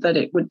calculated that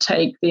it would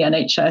take the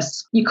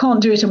NHS. You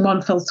can't do it in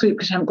one fell swoop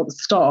because you haven't got the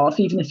staff,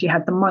 even if you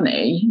had the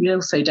money. You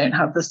also don't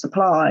have the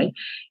supply.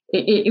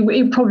 It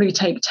would probably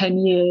take 10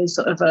 years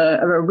of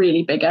a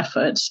really big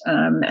effort.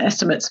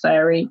 Estimates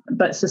vary,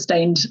 but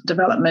sustained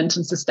development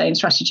and sustained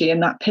strategy in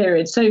that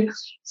period. So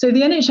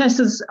the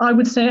NHS, I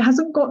would say,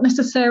 hasn't got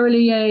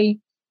necessarily a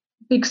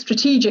big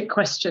strategic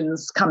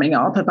questions coming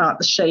up about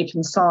the shape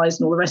and size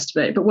and all the rest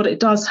of it. But what it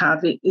does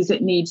have is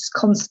it needs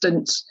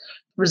constant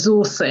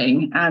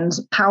resourcing and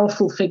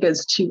powerful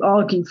figures to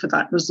argue for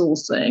that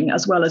resourcing,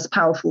 as well as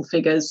powerful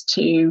figures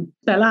to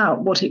spell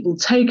out what it will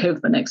take over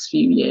the next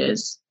few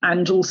years,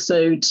 and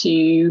also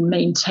to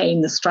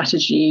maintain the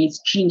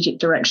strategic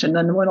direction.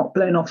 And we're not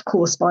blown off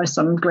course by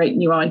some great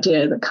new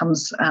idea that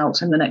comes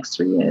out in the next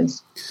 3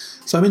 years.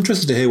 So I'm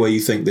interested to hear where you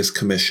think this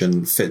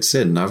commission fits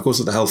in. Now, of course,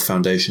 at the Health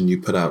Foundation,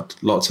 you put out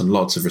lots and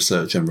lots of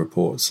research and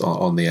reports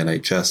on the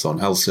NHS, on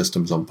health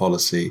systems, on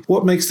policy.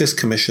 What makes this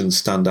commission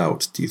stand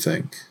out, do you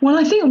think? Well,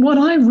 I think what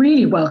I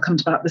really welcomed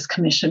about this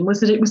commission was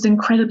that it was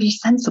incredibly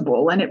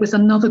sensible, and it was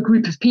another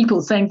group of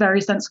people saying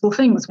very sensible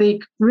things.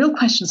 The real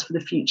questions for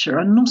the future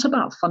are not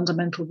about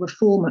fundamental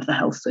reform of the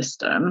health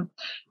system.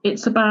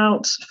 It's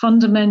about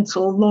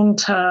fundamental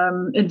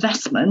long-term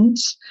investment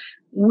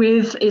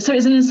so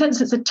it's in a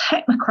sense it's a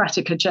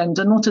technocratic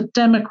agenda, not a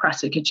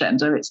democratic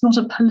agenda. It's not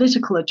a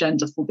political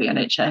agenda for the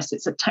NHS.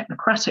 It's a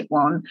technocratic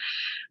one,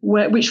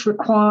 which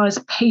requires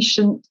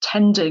patient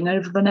tending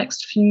over the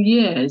next few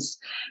years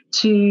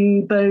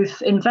to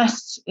both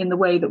invest in the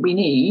way that we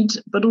need,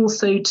 but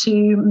also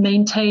to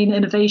maintain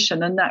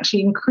innovation and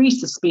actually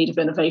increase the speed of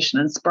innovation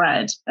and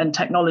spread and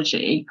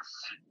technology,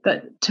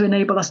 that to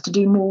enable us to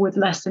do more with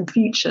less in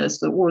future,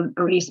 or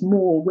at least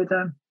more with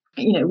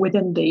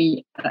within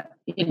the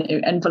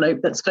envelope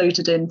that's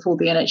voted in for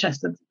the NHS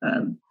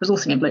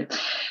resourcing envelope.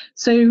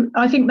 So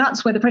I think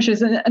that's where the pressure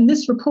is, and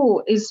this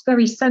report is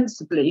very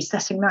sensibly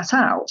setting that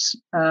out.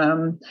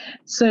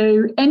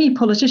 So any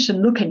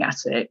politician looking at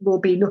it will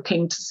be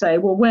looking to say,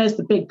 well, where's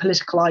the big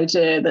political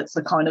idea that's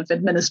a kind of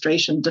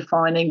administration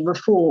defining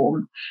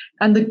reform?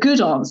 And the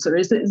good answer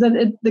is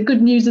that the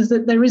good news is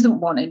that there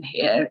isn't one in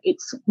here.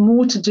 It's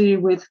more to do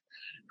with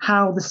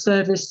how the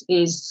service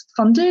is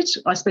funded.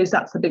 I suppose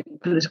that's the big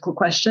political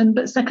question.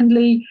 But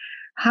secondly,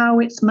 how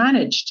it's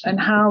managed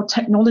and how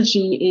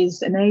technology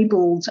is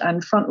enabled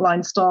and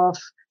frontline staff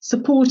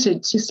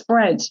supported to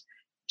spread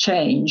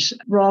change,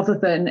 rather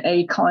than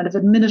a kind of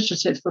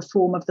administrative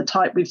reform of the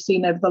type we've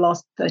seen over the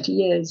last 30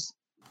 years.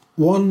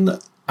 One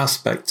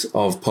aspect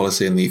of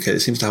policy in the UK that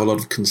seems to have a lot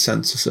of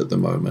consensus at the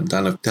moment,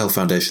 and the Health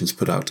Foundation's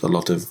put out a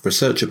lot of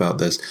research about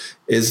this,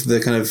 is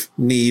the kind of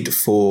need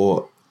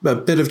for a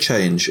bit of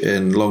change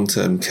in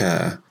long-term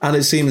care. And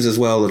it seems as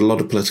well that a lot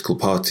of political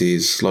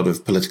parties, a lot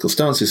of political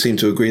stances seem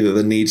to agree that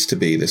there needs to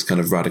be this kind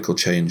of radical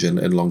change in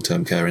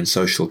long-term care, in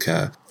social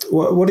care.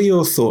 What are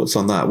your thoughts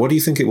on that? What do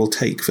you think it will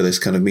take for this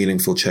kind of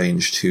meaningful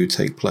change to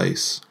take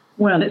place?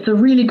 Well, it's a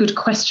really good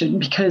question,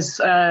 because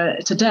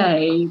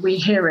today we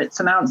hear it's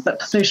announced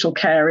that social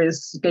care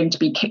is going to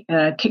be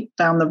kicked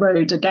down the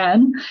road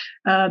again,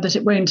 that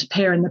it won't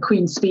appear in the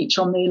Queen's speech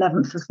on the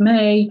 11th of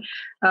May,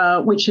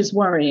 which is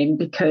worrying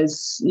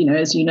because,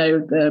 as you know,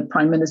 the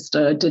Prime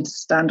Minister did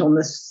stand on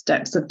the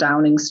steps of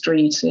Downing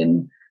Street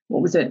in,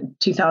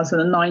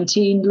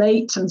 2019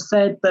 late, and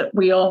said that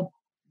we're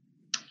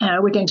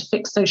going to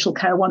fix social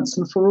care once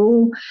and for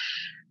all.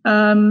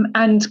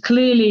 And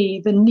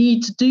clearly the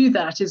need to do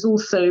that is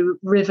also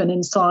riven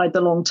inside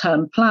the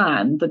long-term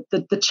plan.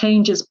 The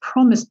changes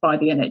promised by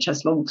the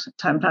NHS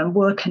long-term plan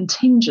were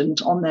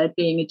contingent on there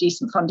being a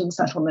decent funding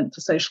settlement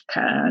for social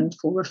care and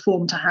for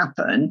reform to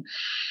happen.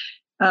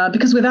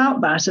 Because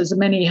without that, as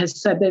many have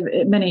said,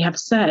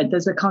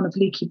 there's a kind of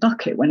leaky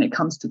bucket when it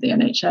comes to the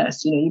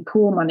NHS. You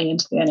pour money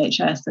into the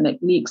NHS and it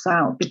leaks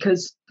out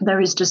because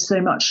there is just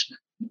so much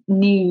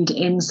need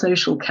in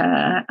social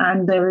care,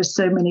 and there are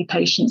so many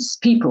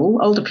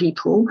older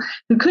people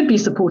who could be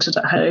supported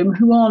at home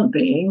who aren't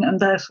being, and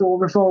therefore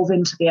revolve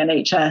into the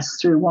NHS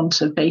through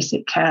want of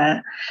basic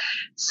care.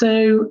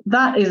 So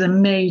that is a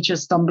major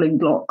stumbling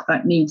block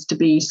that needs to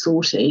be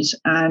sorted,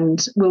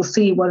 and we'll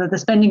see whether the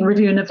spending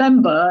review in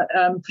November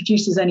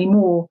produces any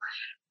more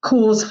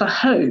cause for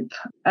hope.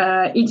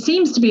 It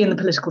seems to be in the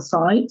political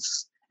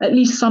sides, at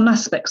least some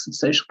aspects of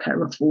social care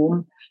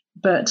reform,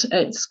 but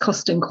it's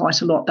costing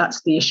quite a lot.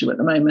 That's the issue at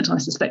the moment. I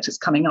suspect it's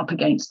coming up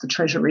against the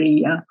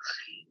Treasury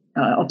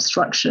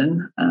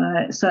obstruction,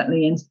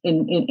 certainly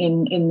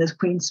in the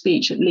Queen's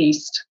speech at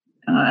least.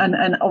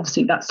 And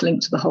obviously that's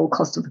linked to the whole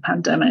cost of the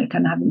pandemic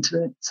and having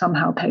to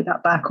somehow pay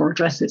that back or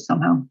address it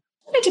somehow.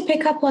 I wanted to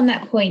pick up on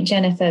that point,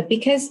 Jennifer,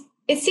 because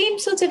it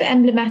seems sort of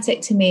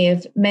emblematic to me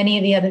of many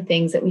of the other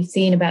things that we've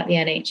seen about the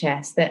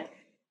NHS, that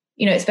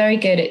it's very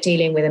good at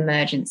dealing with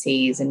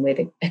emergencies and with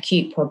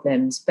acute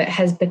problems, but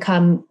has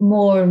become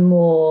more and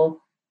more,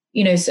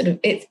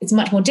 it's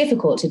much more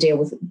difficult to deal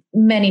with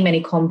many,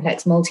 many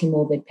complex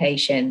multi-morbid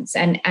patients.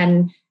 And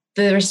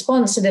the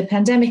response to the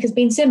pandemic has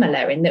been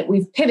similar in that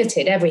we've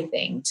pivoted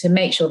everything to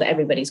make sure that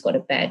everybody's got a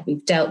bed.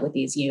 We've dealt with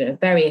these,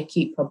 very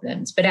acute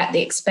problems, but at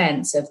the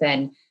expense of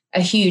then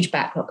a huge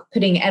backlog,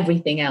 putting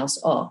everything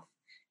else off.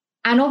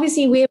 And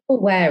obviously, we're all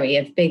wary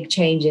of big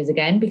changes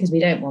again, because we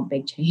don't want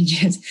big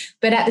changes.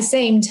 But at the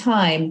same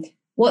time,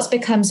 what's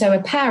become so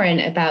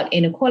apparent about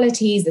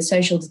inequalities, the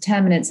social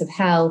determinants of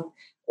health,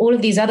 all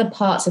of these other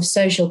parts of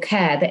social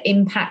care that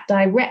impact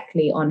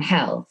directly on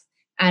health.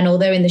 And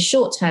although in the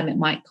short term it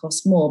might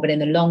cost more, but in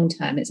the long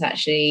term, it's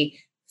actually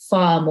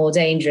far more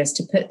dangerous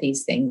to put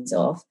these things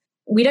off.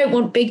 We don't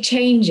want big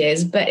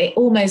changes, but it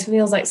almost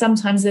feels like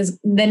sometimes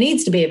there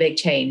needs to be a big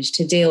change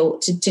to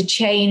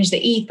change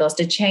the ethos,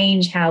 to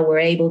change how we're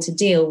able to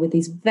deal with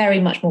these very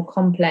much more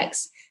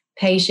complex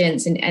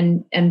patients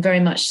and very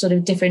much sort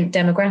of different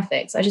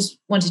demographics. I just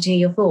wanted to hear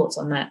your thoughts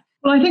on that.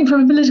 Well, I think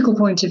from a political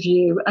point of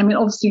view,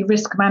 obviously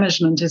risk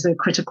management is a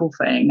critical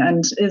thing.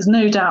 And there's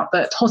no doubt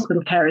that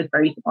hospital care is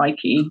very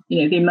spiky.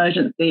 The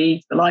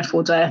emergency, the life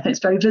or death,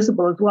 it's very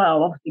visible as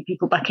well. Obviously,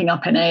 people backing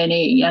up in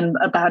A&E and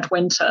a bad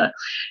winter.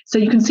 So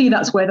you can see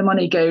that's where the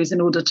money goes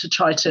in order to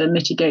try to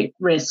mitigate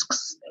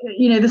risks.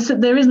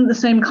 there isn't the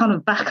same kind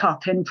of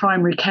backup in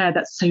primary care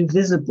that's so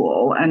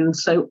visible and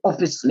so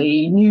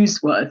obviously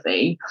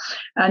newsworthy,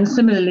 and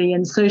similarly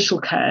in social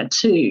care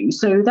too.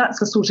 So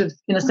that's a sort of,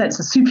 in a sense,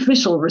 a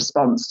superficial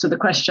response to the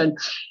question.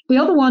 The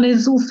other one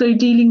is also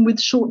dealing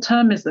with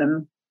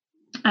short-termism.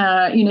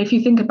 If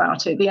you think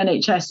about it, the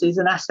NHS is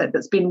an asset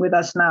that's been with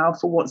us now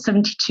for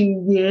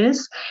 72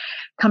 years,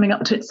 coming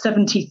up to its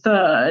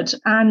 73rd,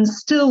 and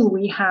still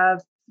we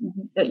have,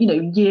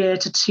 year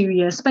to 2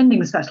 year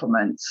spending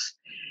settlements.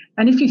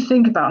 And if you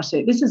think about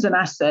it, this is an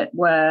asset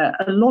where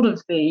a lot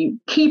of the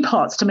key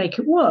parts to make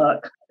it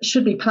work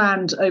should be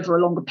planned over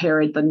a longer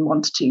period than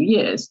 1 to 2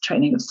 years.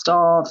 Training of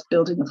staff,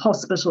 building of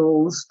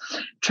hospitals,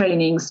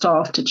 training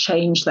staff to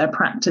change their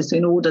practice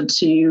in order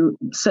to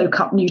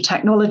soak up new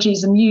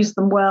technologies and use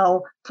them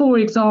well, for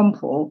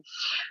example.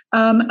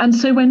 And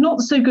so we're not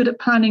so good at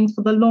planning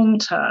for the long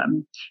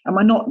term, and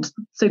we're not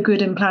so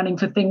good in planning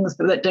for things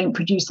that don't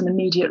produce an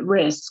immediate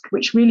risk,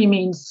 which really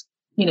means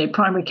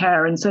primary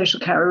care and social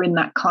care are in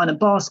that kind of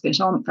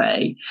basket, aren't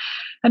they?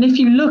 And if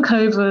you look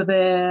over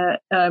there,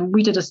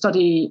 we did a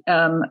study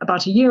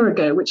about a year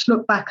ago, which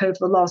looked back over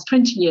the last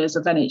 20 years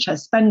of NHS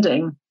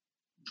spending.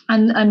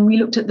 And we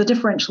looked at the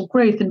differential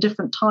growth in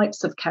different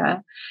types of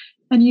care.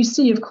 And you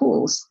see, of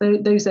course,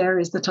 those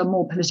areas that are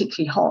more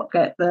politically hot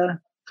get the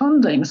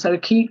funding. So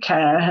acute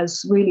care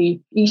has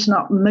really eaten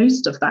up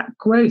most of that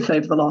growth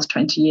over the last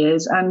 20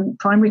 years, and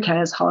primary care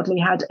has hardly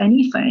had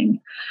anything,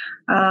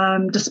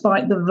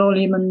 despite the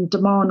volume and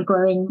demand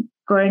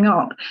growing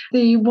up.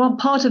 The one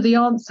part of the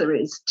answer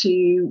is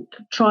to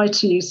try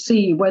to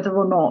see whether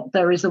or not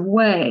there is a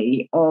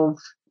way of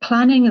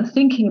planning and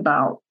thinking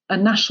about a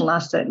national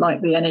asset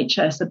like the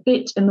NHS a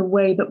bit in the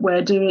way that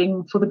we're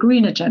doing for the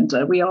green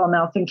agenda. We are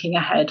now thinking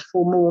ahead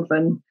for more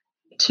than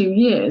 2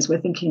 years. We're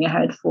thinking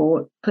ahead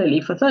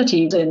clearly for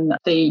 30 in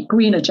the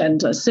green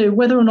agenda. So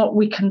whether or not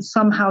we can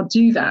somehow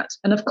do that.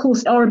 And of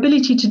course, our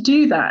ability to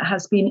do that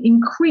has been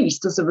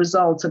increased as a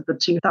result of the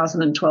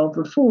 2012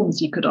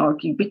 reforms, you could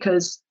argue,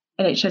 because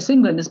NHS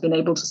England has been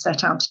able to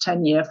set out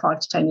a 5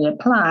 to 10 year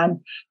plan.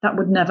 That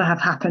would never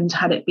have happened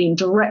had it been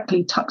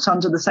directly tucked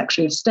under the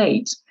Secretary of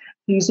State,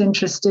 who's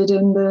interested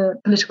in the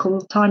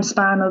political time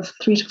span of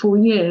 3 to 4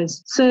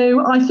 years.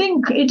 So I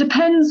think it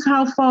depends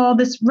how far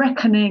this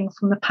reckoning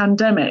from the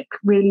pandemic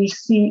really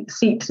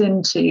seeps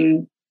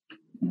into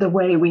the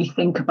way we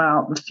think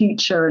about the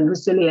future and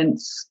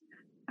resilience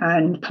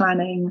and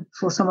planning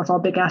for some of our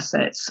big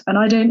assets. And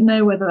I don't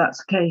know whether that's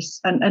the case,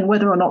 and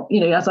whether or not,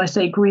 as I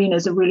say, green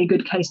is a really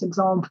good case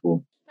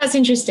example. That's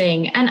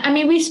interesting. And I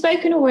mean, we've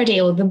spoken already,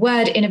 or the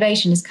word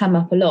innovation has come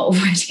up a lot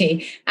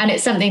already. And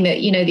it's something that,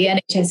 the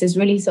NHS has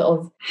really sort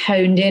of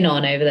honed in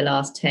on over the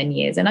last 10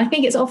 years. And I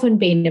think it's often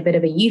been a bit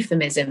of a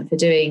euphemism for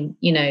doing,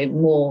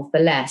 more for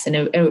less, and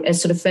a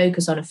sort of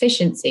focus on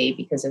efficiency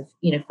because of,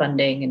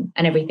 funding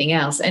and everything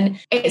else. And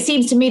it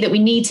seems to me that we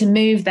need to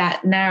move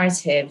that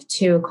narrative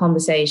to a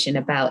conversation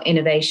about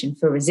innovation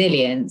for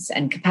resilience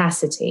and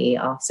capacity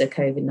after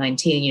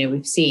COVID-19.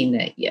 We've seen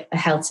that a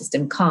health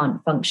system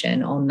can't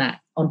function on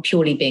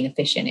purely being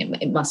efficient.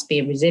 It must be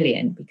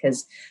resilient,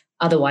 because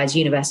otherwise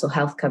universal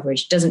health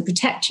coverage doesn't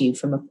protect you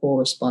from a poor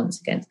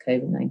response against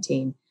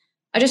COVID-19.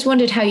 I just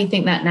wondered how you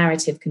think that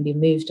narrative can be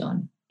moved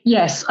on.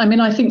 Yes, I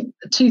mean, I think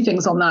two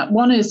things on that.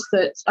 One is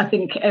that I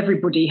think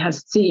everybody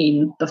has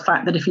seen the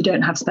fact that if you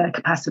don't have spare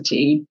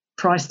capacity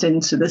priced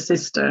into the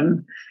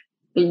system,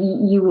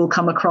 you will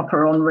come a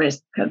cropper on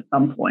risk at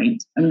some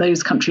point. And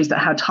those countries that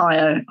had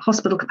higher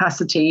hospital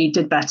capacity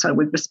did better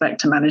with respect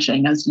to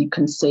managing, as you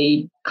can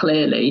see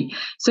clearly.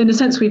 So in a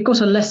sense, we've got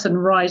a lesson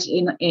right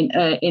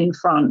in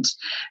front.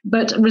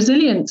 But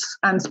resilience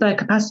and spare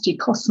capacity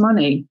costs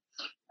money.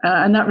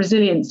 And that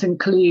resilience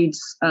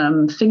includes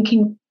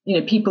thinking,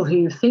 people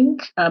who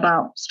think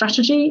about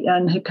strategy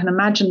and who can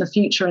imagine the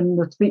future and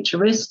the future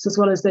risks, as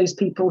well as those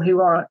people who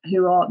are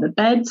the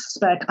beds,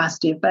 spare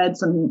capacity of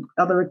beds and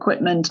other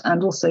equipment,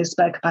 and also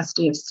spare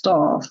capacity of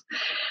staff.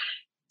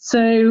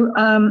 So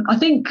I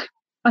think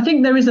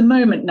there is a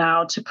moment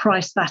now to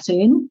price that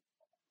in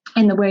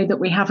the way that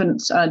we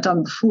haven't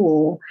done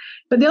before.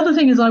 But the other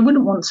thing is, I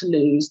wouldn't want to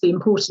lose the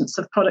importance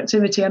of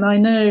productivity. And I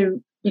know,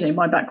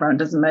 my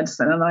background is in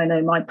medicine, and I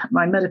know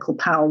my medical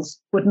pals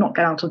would not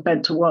get out of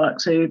bed to work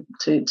to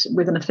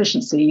with an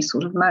efficiency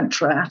sort of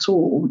mantra at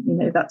all.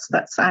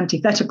 That's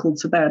antithetical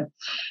to their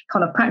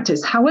kind of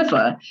practice.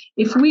 However,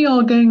 if we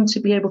are going to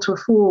be able to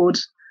afford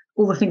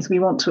all the things we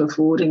want to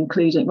afford,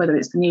 including whether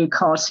it's the new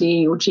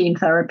CAR-T or gene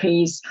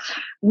therapies,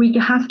 we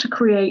have to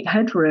create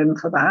headroom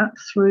for that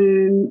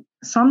through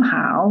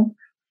somehow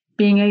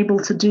being able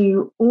to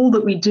do all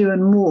that we do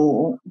and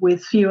more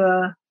with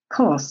fewer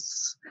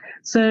costs.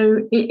 So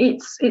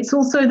it's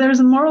also, there is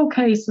a moral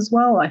case as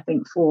well, I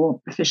think,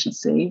 for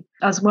efficiency,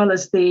 as well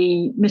as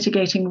the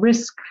mitigating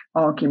risk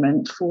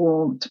argument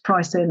to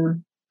price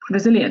in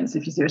resilience,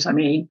 if you see what I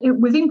mean.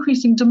 With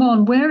increasing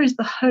demand, where is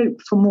the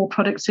hope for more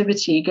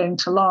productivity going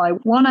to lie?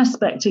 One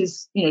aspect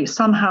is,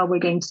 somehow we're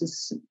going to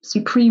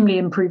supremely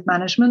improve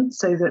management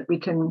so that we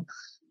can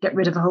get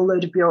rid of a whole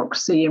load of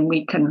bureaucracy and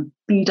we can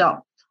speed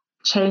up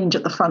change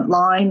at the front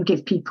line,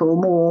 give people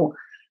more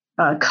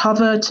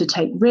cover to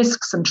take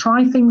risks and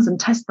try things and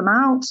test them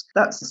out.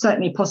 That's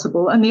certainly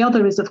possible. And the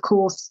other is, of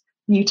course,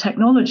 new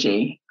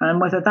technology,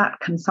 and whether that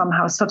can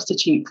somehow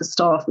substitute for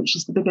staff, which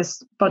is the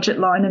biggest budget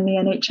line in the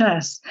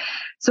NHS.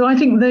 So I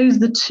think those are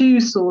the two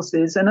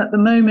sources. And at the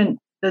moment,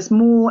 there's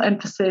more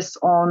emphasis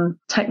on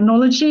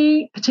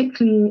technology,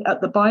 particularly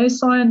at the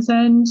bioscience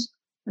end.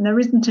 And there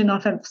isn't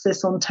enough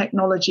emphasis on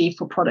technology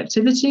for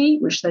productivity,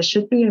 which there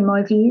should be, in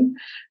my view.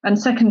 And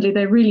secondly,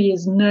 there really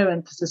is no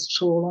emphasis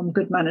at all on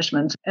good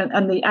management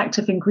and the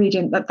active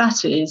ingredient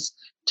that is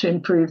to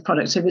improve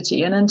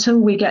productivity. And until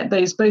we get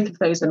both of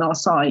those in our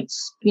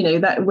sights,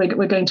 that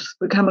we're going to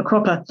become a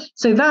cropper.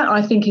 So that,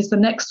 I think, is the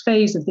next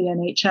phase of the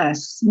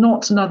NHS,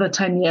 not another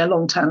 10-year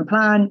long-term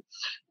plan.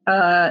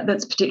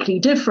 That's particularly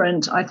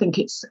different. I think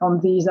it's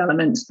on these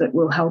elements that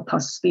will help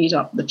us speed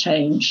up the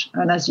change.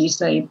 And as you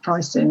say,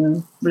 price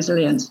in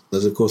resilience.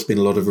 There's, of course, been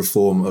a lot of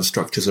reform of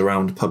structures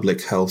around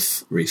public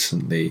health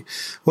recently.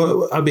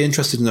 Well, I'd be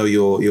interested to know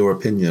your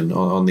opinion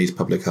on these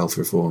public health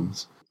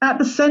reforms. At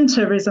the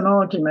centre is an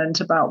argument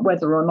about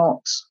whether or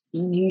not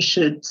you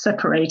should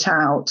separate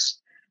out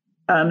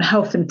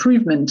health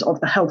improvement of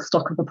the health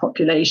stock of the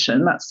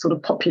population, that's sort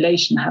of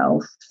population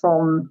health,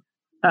 from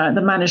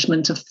the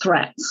management of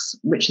threats,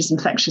 which is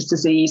infectious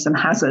disease and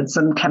hazards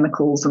and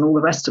chemicals and all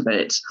the rest of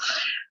it.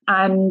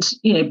 And,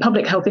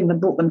 Public Health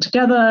England brought them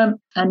together,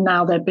 and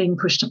now they're being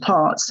pushed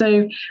apart.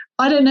 So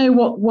I don't know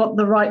what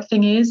the right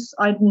thing is.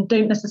 I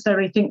don't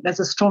necessarily think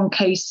there's a strong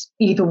case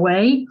either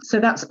way. So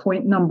that's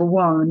point number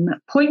one.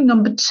 Point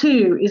number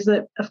two is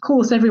that, of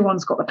course,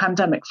 everyone's got the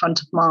pandemic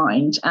front of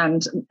mind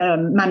and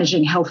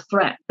managing health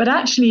threat. But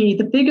actually,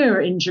 the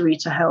bigger injury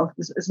to health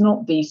is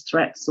not these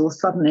threats or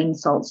sudden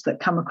insults that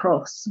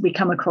we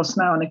come across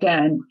now and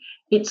again.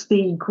 It's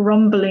the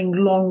grumbling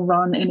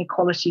long-run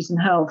inequalities in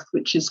health,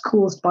 which is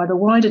caused by the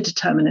wider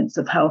determinants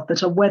of health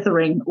that are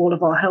weathering all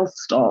of our health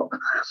stock.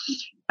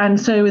 And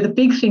so the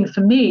big thing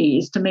for me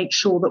is to make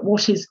sure that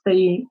what is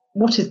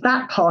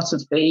that part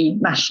of the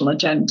national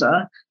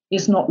agenda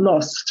is not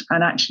lost,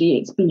 and actually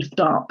it's beefed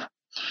up.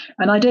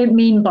 And I don't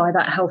mean by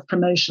that health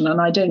promotion,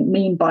 and I don't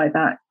mean by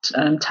that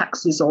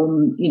taxes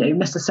on,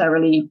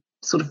 necessarily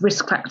sort of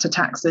risk factor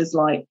taxes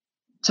like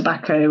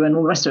tobacco and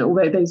all the rest of it,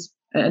 although those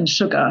and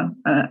sugar,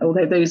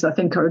 although those I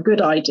think are a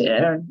good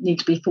idea and need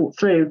to be thought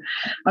through.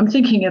 I'm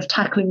thinking of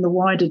tackling the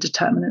wider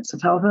determinants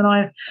of health. And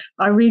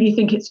I really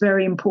think it's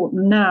very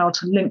important now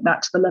to link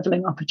that to the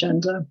levelling up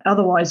agenda.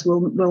 Otherwise,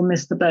 we'll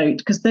miss the boat,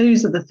 because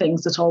those are the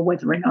things that are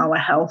withering our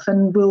health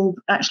and will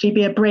actually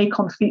be a brake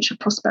on future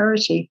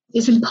prosperity.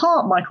 It's in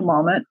part Michael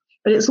Marmot,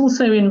 but it's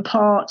also in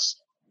part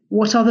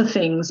what other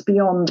things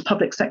beyond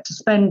public sector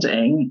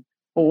spending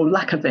or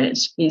lack of it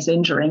is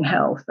injuring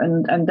health.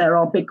 And there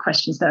are big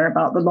questions there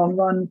about the long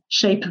run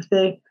shape of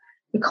the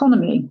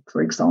economy,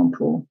 for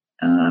example,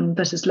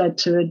 that has led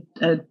to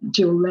a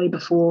dual labour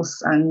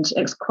force and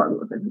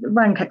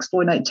rank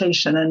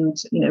exploitation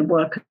and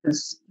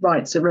workers'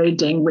 rights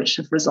eroding, which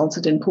have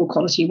resulted in poor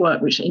quality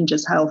work, which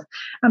injures health,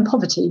 and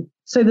poverty.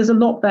 So there's a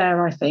lot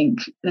there, I think.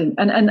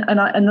 And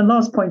the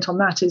last point on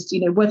that is,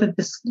 whether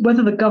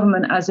the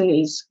government as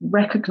is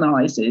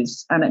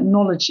recognises and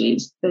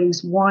acknowledges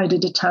those wider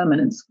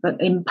determinants that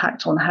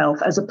impact on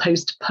health as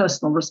opposed to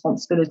personal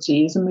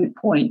responsibility is a moot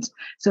point.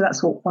 So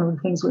that's one of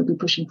the things we'll be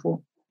pushing for.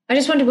 I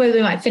just wondered whether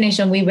we might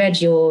finish on, we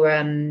read your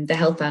the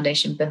Health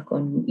Foundation book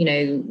on,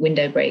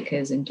 window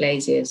breakers and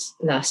glaziers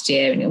last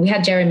year. And we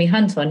had Jeremy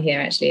Hunt on here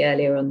actually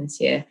earlier on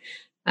this year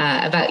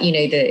about,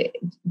 the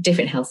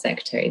different health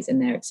secretaries and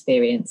their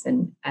experience.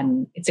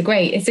 And it's a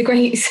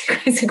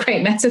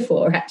great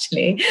metaphor,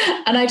 actually.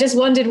 And I just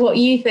wondered what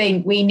you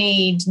think we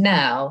need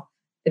now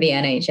for the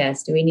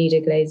NHS. Do we need a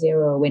glazier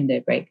or a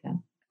window breaker?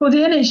 Well, the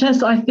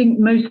NHS, I think,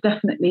 most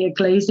definitely a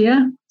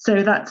glazier.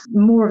 So that's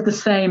more of the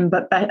same,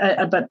 but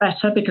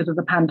better because of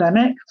the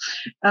pandemic.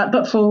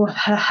 But for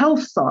her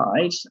health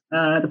side,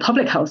 the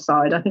public health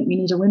side, I think we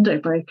need a window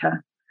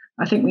breaker.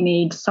 I think we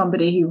need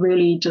somebody who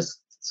really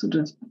just sort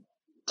of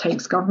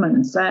takes government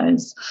and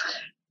says,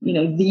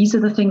 these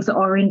are the things that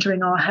are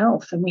injuring our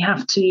health, and we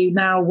have to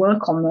now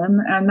work on them.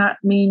 And that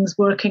means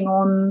working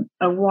on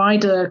a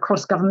wider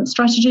cross-government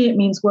strategy. It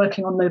means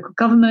working on local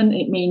government.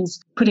 It means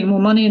putting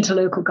more money into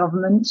local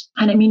government,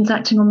 and it means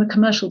acting on the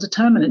commercial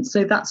determinants.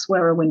 So that's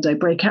where a window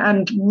breaker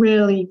and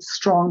really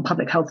strong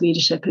public health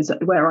leadership is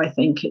where I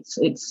think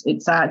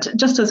it's at.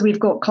 Just as we've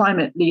got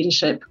climate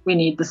leadership, we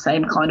need the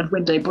same kind of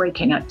window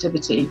breaking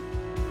activity.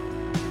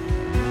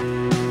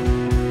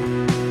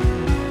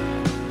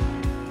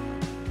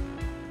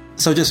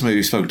 So just maybe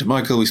we've spoken to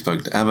Michael, we've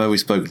spoken to Emma, we've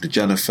spoken to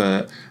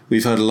Jennifer.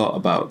 We've heard a lot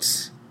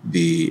about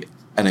the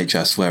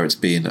NHS, where it's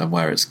been and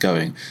where it's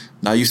going.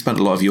 Now, you've spent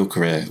a lot of your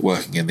career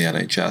working in the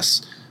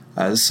NHS.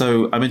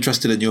 So I'm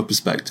interested in your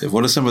perspective.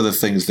 What are some of the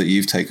things that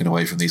you've taken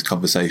away from these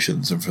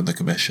conversations and from the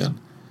Commission?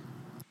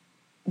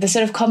 The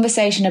sort of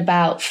conversation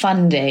about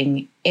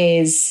funding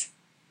is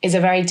a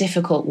very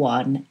difficult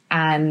one,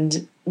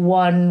 and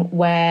one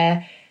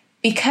where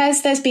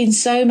because there's been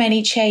so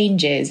many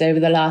changes over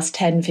the last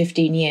 10,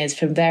 15 years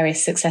from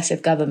various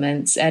successive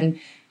governments, and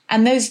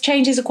those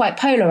changes are quite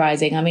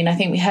polarising. I mean, I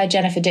think we heard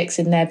Jennifer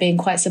Dixon there being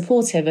quite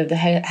supportive of the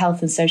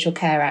Health and Social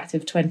Care Act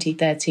of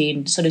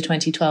 2013, sort of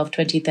 2012,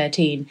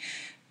 2013.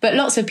 But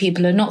lots of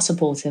people are not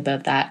supportive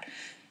of that.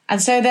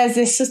 And so there's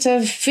this sort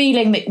of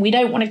feeling that we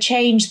don't want to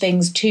change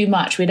things too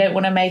much. We don't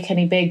want to make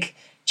any big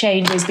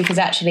changes because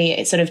actually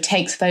it sort of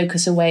takes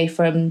focus away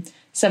from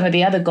some of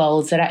the other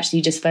goals that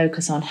actually just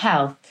focus on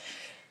health.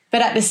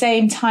 But at the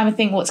same time, I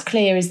think what's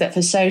clear is that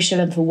for social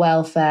and for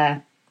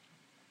welfare,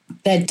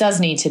 there does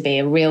need to be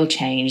a real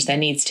change. There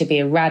needs to be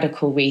a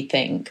radical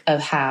rethink of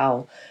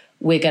how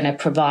we're going to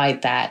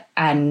provide that.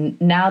 And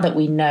now that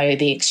we know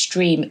the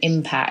extreme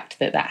impact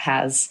that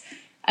has,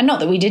 and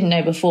not that we didn't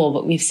know before,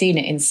 but we've seen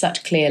it in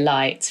such clear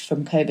light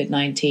from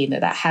COVID-19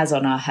 that has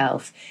on our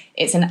health,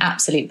 it's an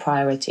absolute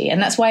priority.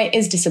 And that's why it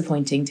is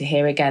disappointing to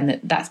hear again that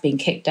that's been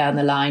kicked down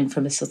the line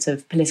from a sort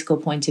of political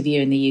point of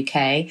view in the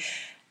UK.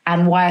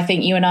 And why I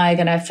think you and I are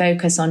going to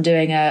focus on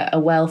doing a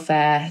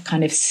welfare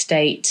kind of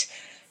state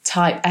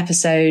type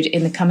episode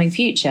in the coming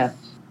future.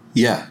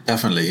 Yeah,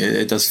 definitely.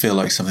 It does feel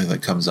like something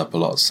that comes up a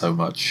lot, so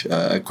much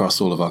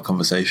across all of our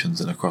conversations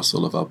and across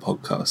all of our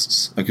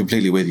podcasts. I'm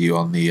completely with you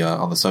on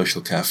the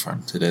social care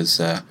front. It is.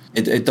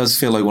 It does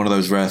feel like one of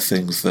those rare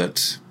things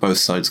that both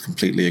sides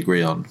completely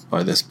agree on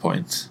by this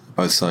point.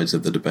 Both sides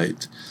of the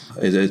debate.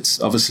 It's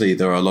obviously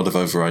there are a lot of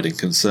overriding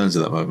concerns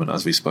at that moment,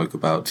 as we spoke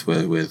about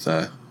with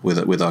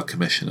our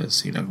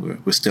commissioners. You know,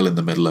 we're still in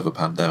the middle of a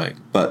pandemic,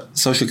 but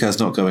social care is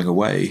not going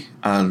away,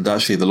 and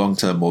actually the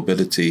long-term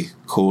morbidity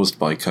caused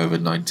by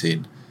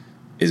COVID-19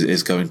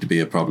 is going to be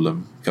a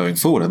problem going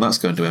forward, and that's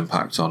going to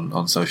impact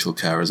on social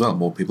care as well.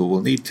 More people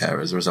will need care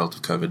as a result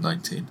of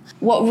COVID-19.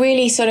 What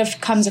really sort of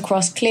comes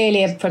across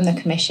clearly from the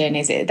Commission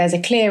is there's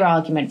a clear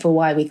argument for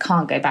why we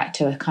can't go back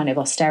to a kind of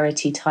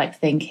austerity type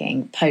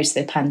thinking post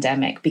the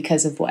pandemic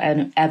because of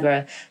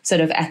whatever sort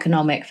of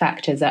economic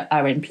factors that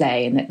are in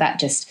play, and that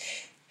just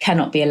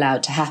cannot be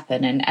allowed to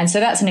happen. And so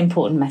that's an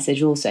important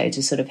message also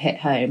to sort of hit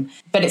home.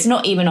 But it's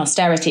not even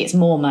austerity, it's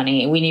more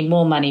money. We need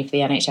more money for the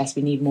NHS,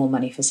 we need more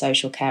money for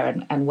social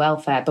care and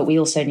welfare, but we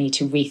also need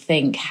to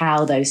rethink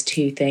how those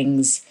two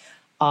things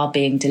are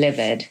being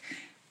delivered.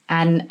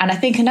 And I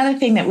think another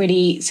thing that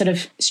really sort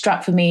of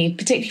struck for me,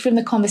 particularly from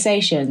the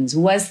conversations,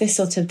 was this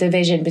sort of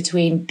division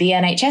between the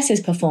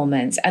NHS's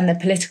performance and the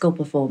political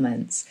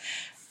performance.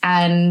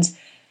 And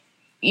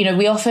you know,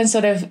 we often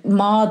sort of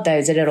marred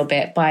those a little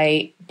bit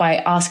by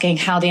asking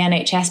how the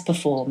NHS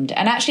performed.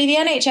 And actually the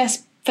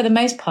NHS, for the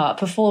most part,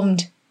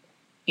 performed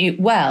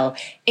well.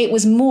 It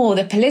was more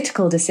the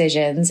political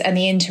decisions and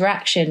the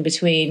interaction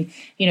between,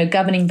 you know,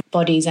 governing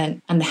bodies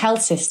and the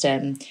health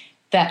system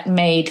that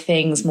made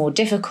things more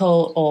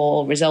difficult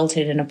or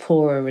resulted in a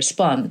poorer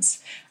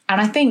response. And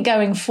I think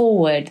going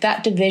forward,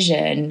 that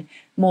division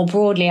more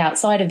broadly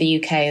outside of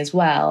the UK as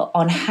well,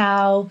 on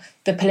how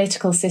the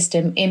political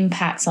system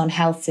impacts on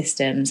health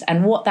systems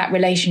and what that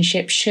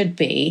relationship should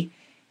be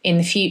in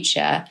the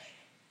future,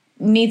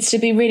 needs to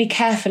be really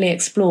carefully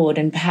explored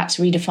and perhaps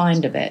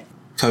redefined a bit.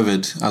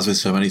 COVID, as with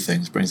so many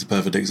things, brings a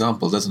perfect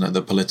example, doesn't it?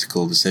 The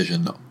political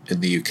decision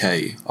in the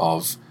UK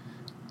of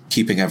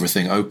keeping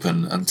everything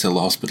open until the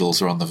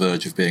hospitals are on the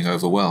verge of being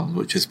overwhelmed,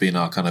 which has been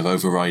our kind of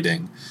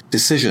overriding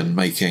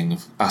decision-making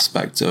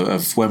aspect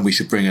of when we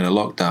should bring in a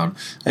lockdown.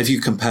 If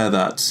you compare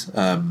that,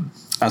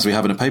 as we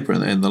have in a paper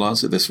in The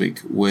Lancet this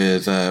week,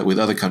 with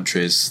other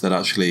countries that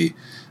actually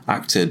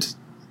acted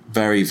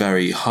very,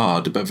 very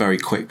hard, but very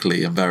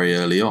quickly and very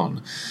early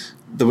on,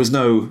 there was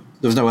no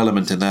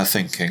element in their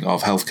thinking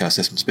of healthcare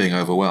systems being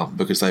overwhelmed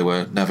because they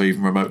were never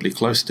even remotely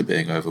close to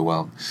being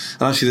overwhelmed.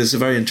 And actually, there's a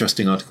very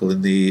interesting article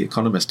in The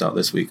Economist out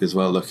this week as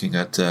well, looking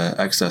at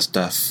excess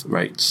death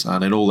rates.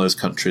 And in all those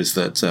countries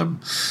that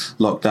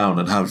locked down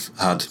and have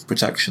had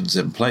protections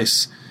in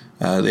place,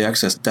 the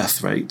excess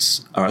death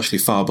rates are actually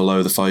far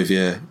below the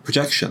 5-year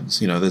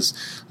projections. You know, there's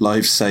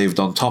lives saved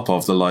on top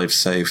of the lives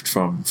saved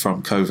from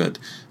COVID.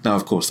 Now,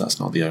 of course, that's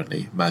not the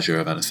only measure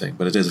of anything,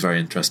 but it is a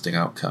very interesting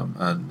outcome.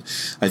 And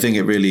I think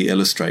it really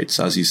illustrates,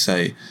 as you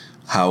say,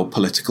 how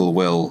political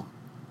will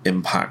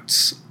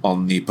impacts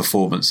on the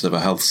performance of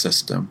a health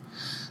system.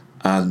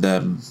 And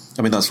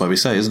I mean, that's why we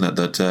say, isn't it,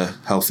 that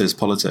health is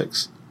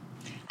politics.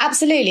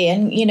 Absolutely.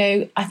 And, you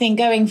know, I think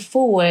going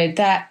forward,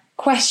 that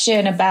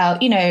question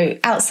about, you know,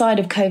 outside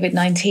of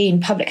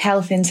COVID-19, public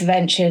health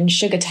intervention,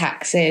 sugar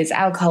taxes,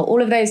 alcohol,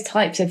 all of those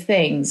types of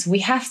things, we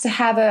have to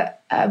have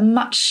a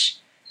much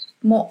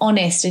more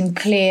honest and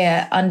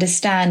clear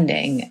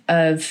understanding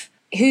of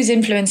who's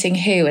influencing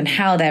who and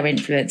how they're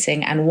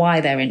influencing and why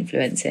they're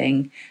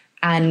influencing,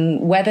 and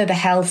whether the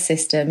health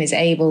system is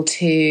able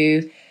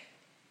to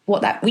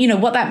what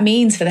that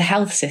means for the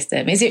health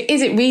system. Is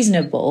it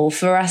reasonable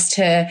for us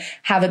to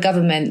have a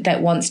government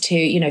that wants to,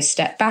 you know,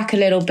 step back a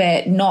little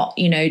bit, not,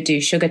 you know, do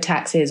sugar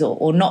taxes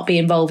or not be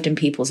involved in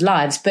people's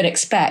lives, but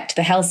expect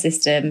the health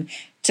system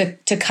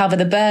to cover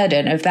the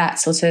burden of that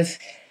sort of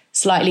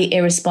slightly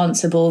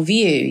irresponsible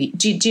view?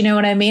 Do you know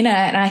what I mean?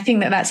 And I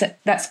think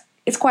that's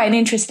it's quite an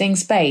interesting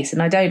space,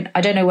 and I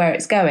don't know where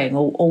it's going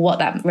or what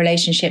that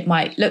relationship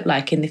might look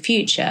like in the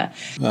future.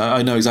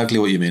 I know exactly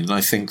what you mean, and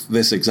I think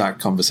this exact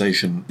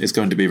conversation is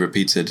going to be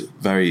repeated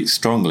very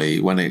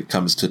strongly when it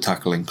comes to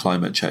tackling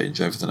climate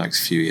change over the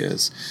next few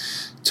years.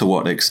 To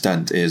what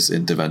extent is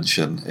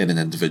intervention in an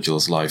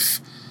individual's life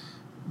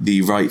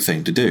the right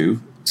thing to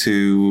do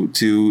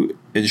to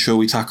ensure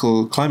we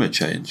tackle climate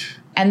change?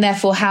 And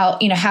therefore, how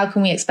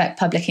can we expect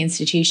public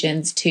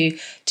institutions to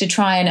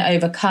try and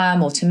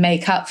overcome or to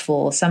make up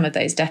for some of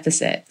those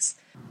deficits?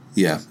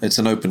 Yeah, it's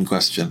an open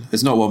question.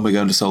 It's not one we're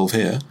going to solve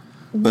here,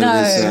 but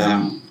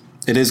no.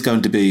 It is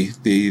going to be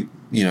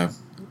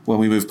when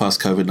we move past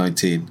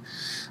COVID-19.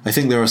 I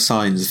think there are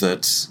signs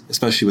that,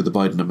 especially with the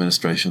Biden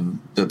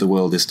administration, that the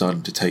world is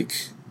starting to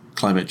take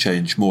climate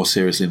change more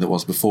seriously than it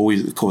was before.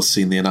 We've, of course,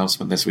 seen the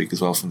announcement this week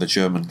as well from the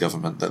German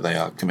government that they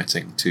are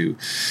committing to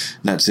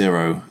net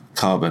zero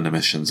carbon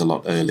emissions a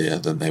lot earlier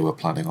than they were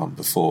planning on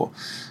before.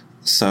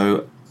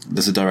 So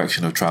there's a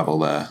direction of travel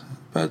there.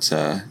 But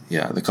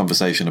the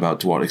conversation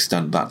about to what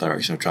extent that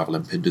direction of travel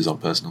impinges on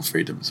personal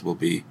freedoms will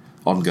be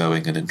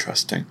ongoing and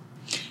interesting.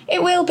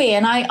 It will be.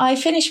 And I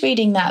finished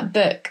reading that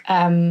book,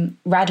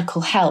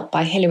 Radical Help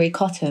by Hilary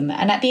Cottam.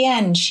 And at the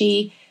end,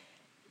 she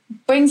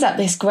brings up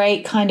this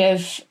great kind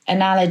of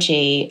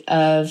analogy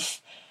of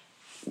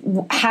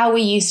how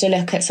we used to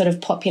look at sort of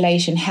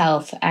population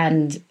health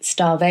and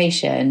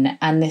starvation,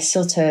 and this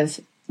sort of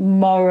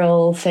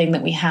moral thing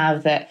that we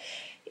have that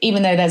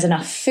even though there's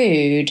enough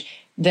food,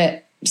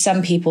 that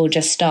some people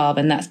just starve,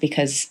 and that's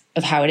because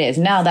of how it is.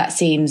 Now that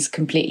seems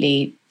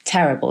completely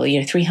terrible.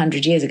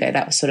 300 years ago,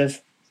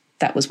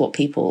 that was what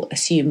people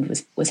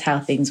assumed was how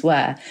things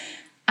were.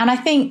 And I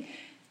think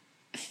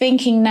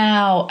thinking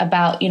now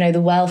about,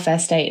 the welfare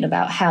state and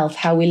about health,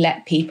 how we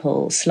let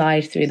people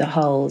slide through the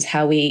holes,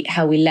 how we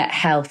let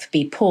health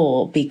be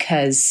poor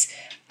because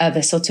of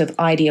a sort of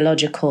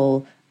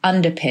ideological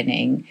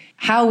underpinning,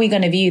 how are we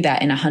going to view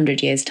that in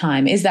 100 years'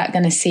 time? Is that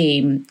going to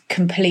seem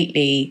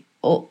completely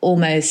or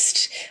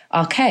almost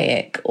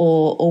archaic,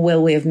 or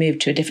will we have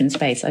moved to a different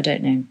space? I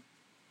don't know.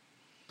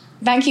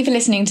 Thank you for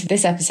listening to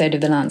this episode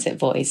of The Lancet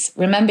Voice.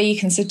 Remember, you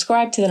can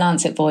subscribe to The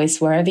Lancet Voice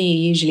wherever you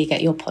usually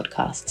get your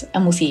podcasts,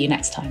 and we'll see you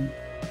next time.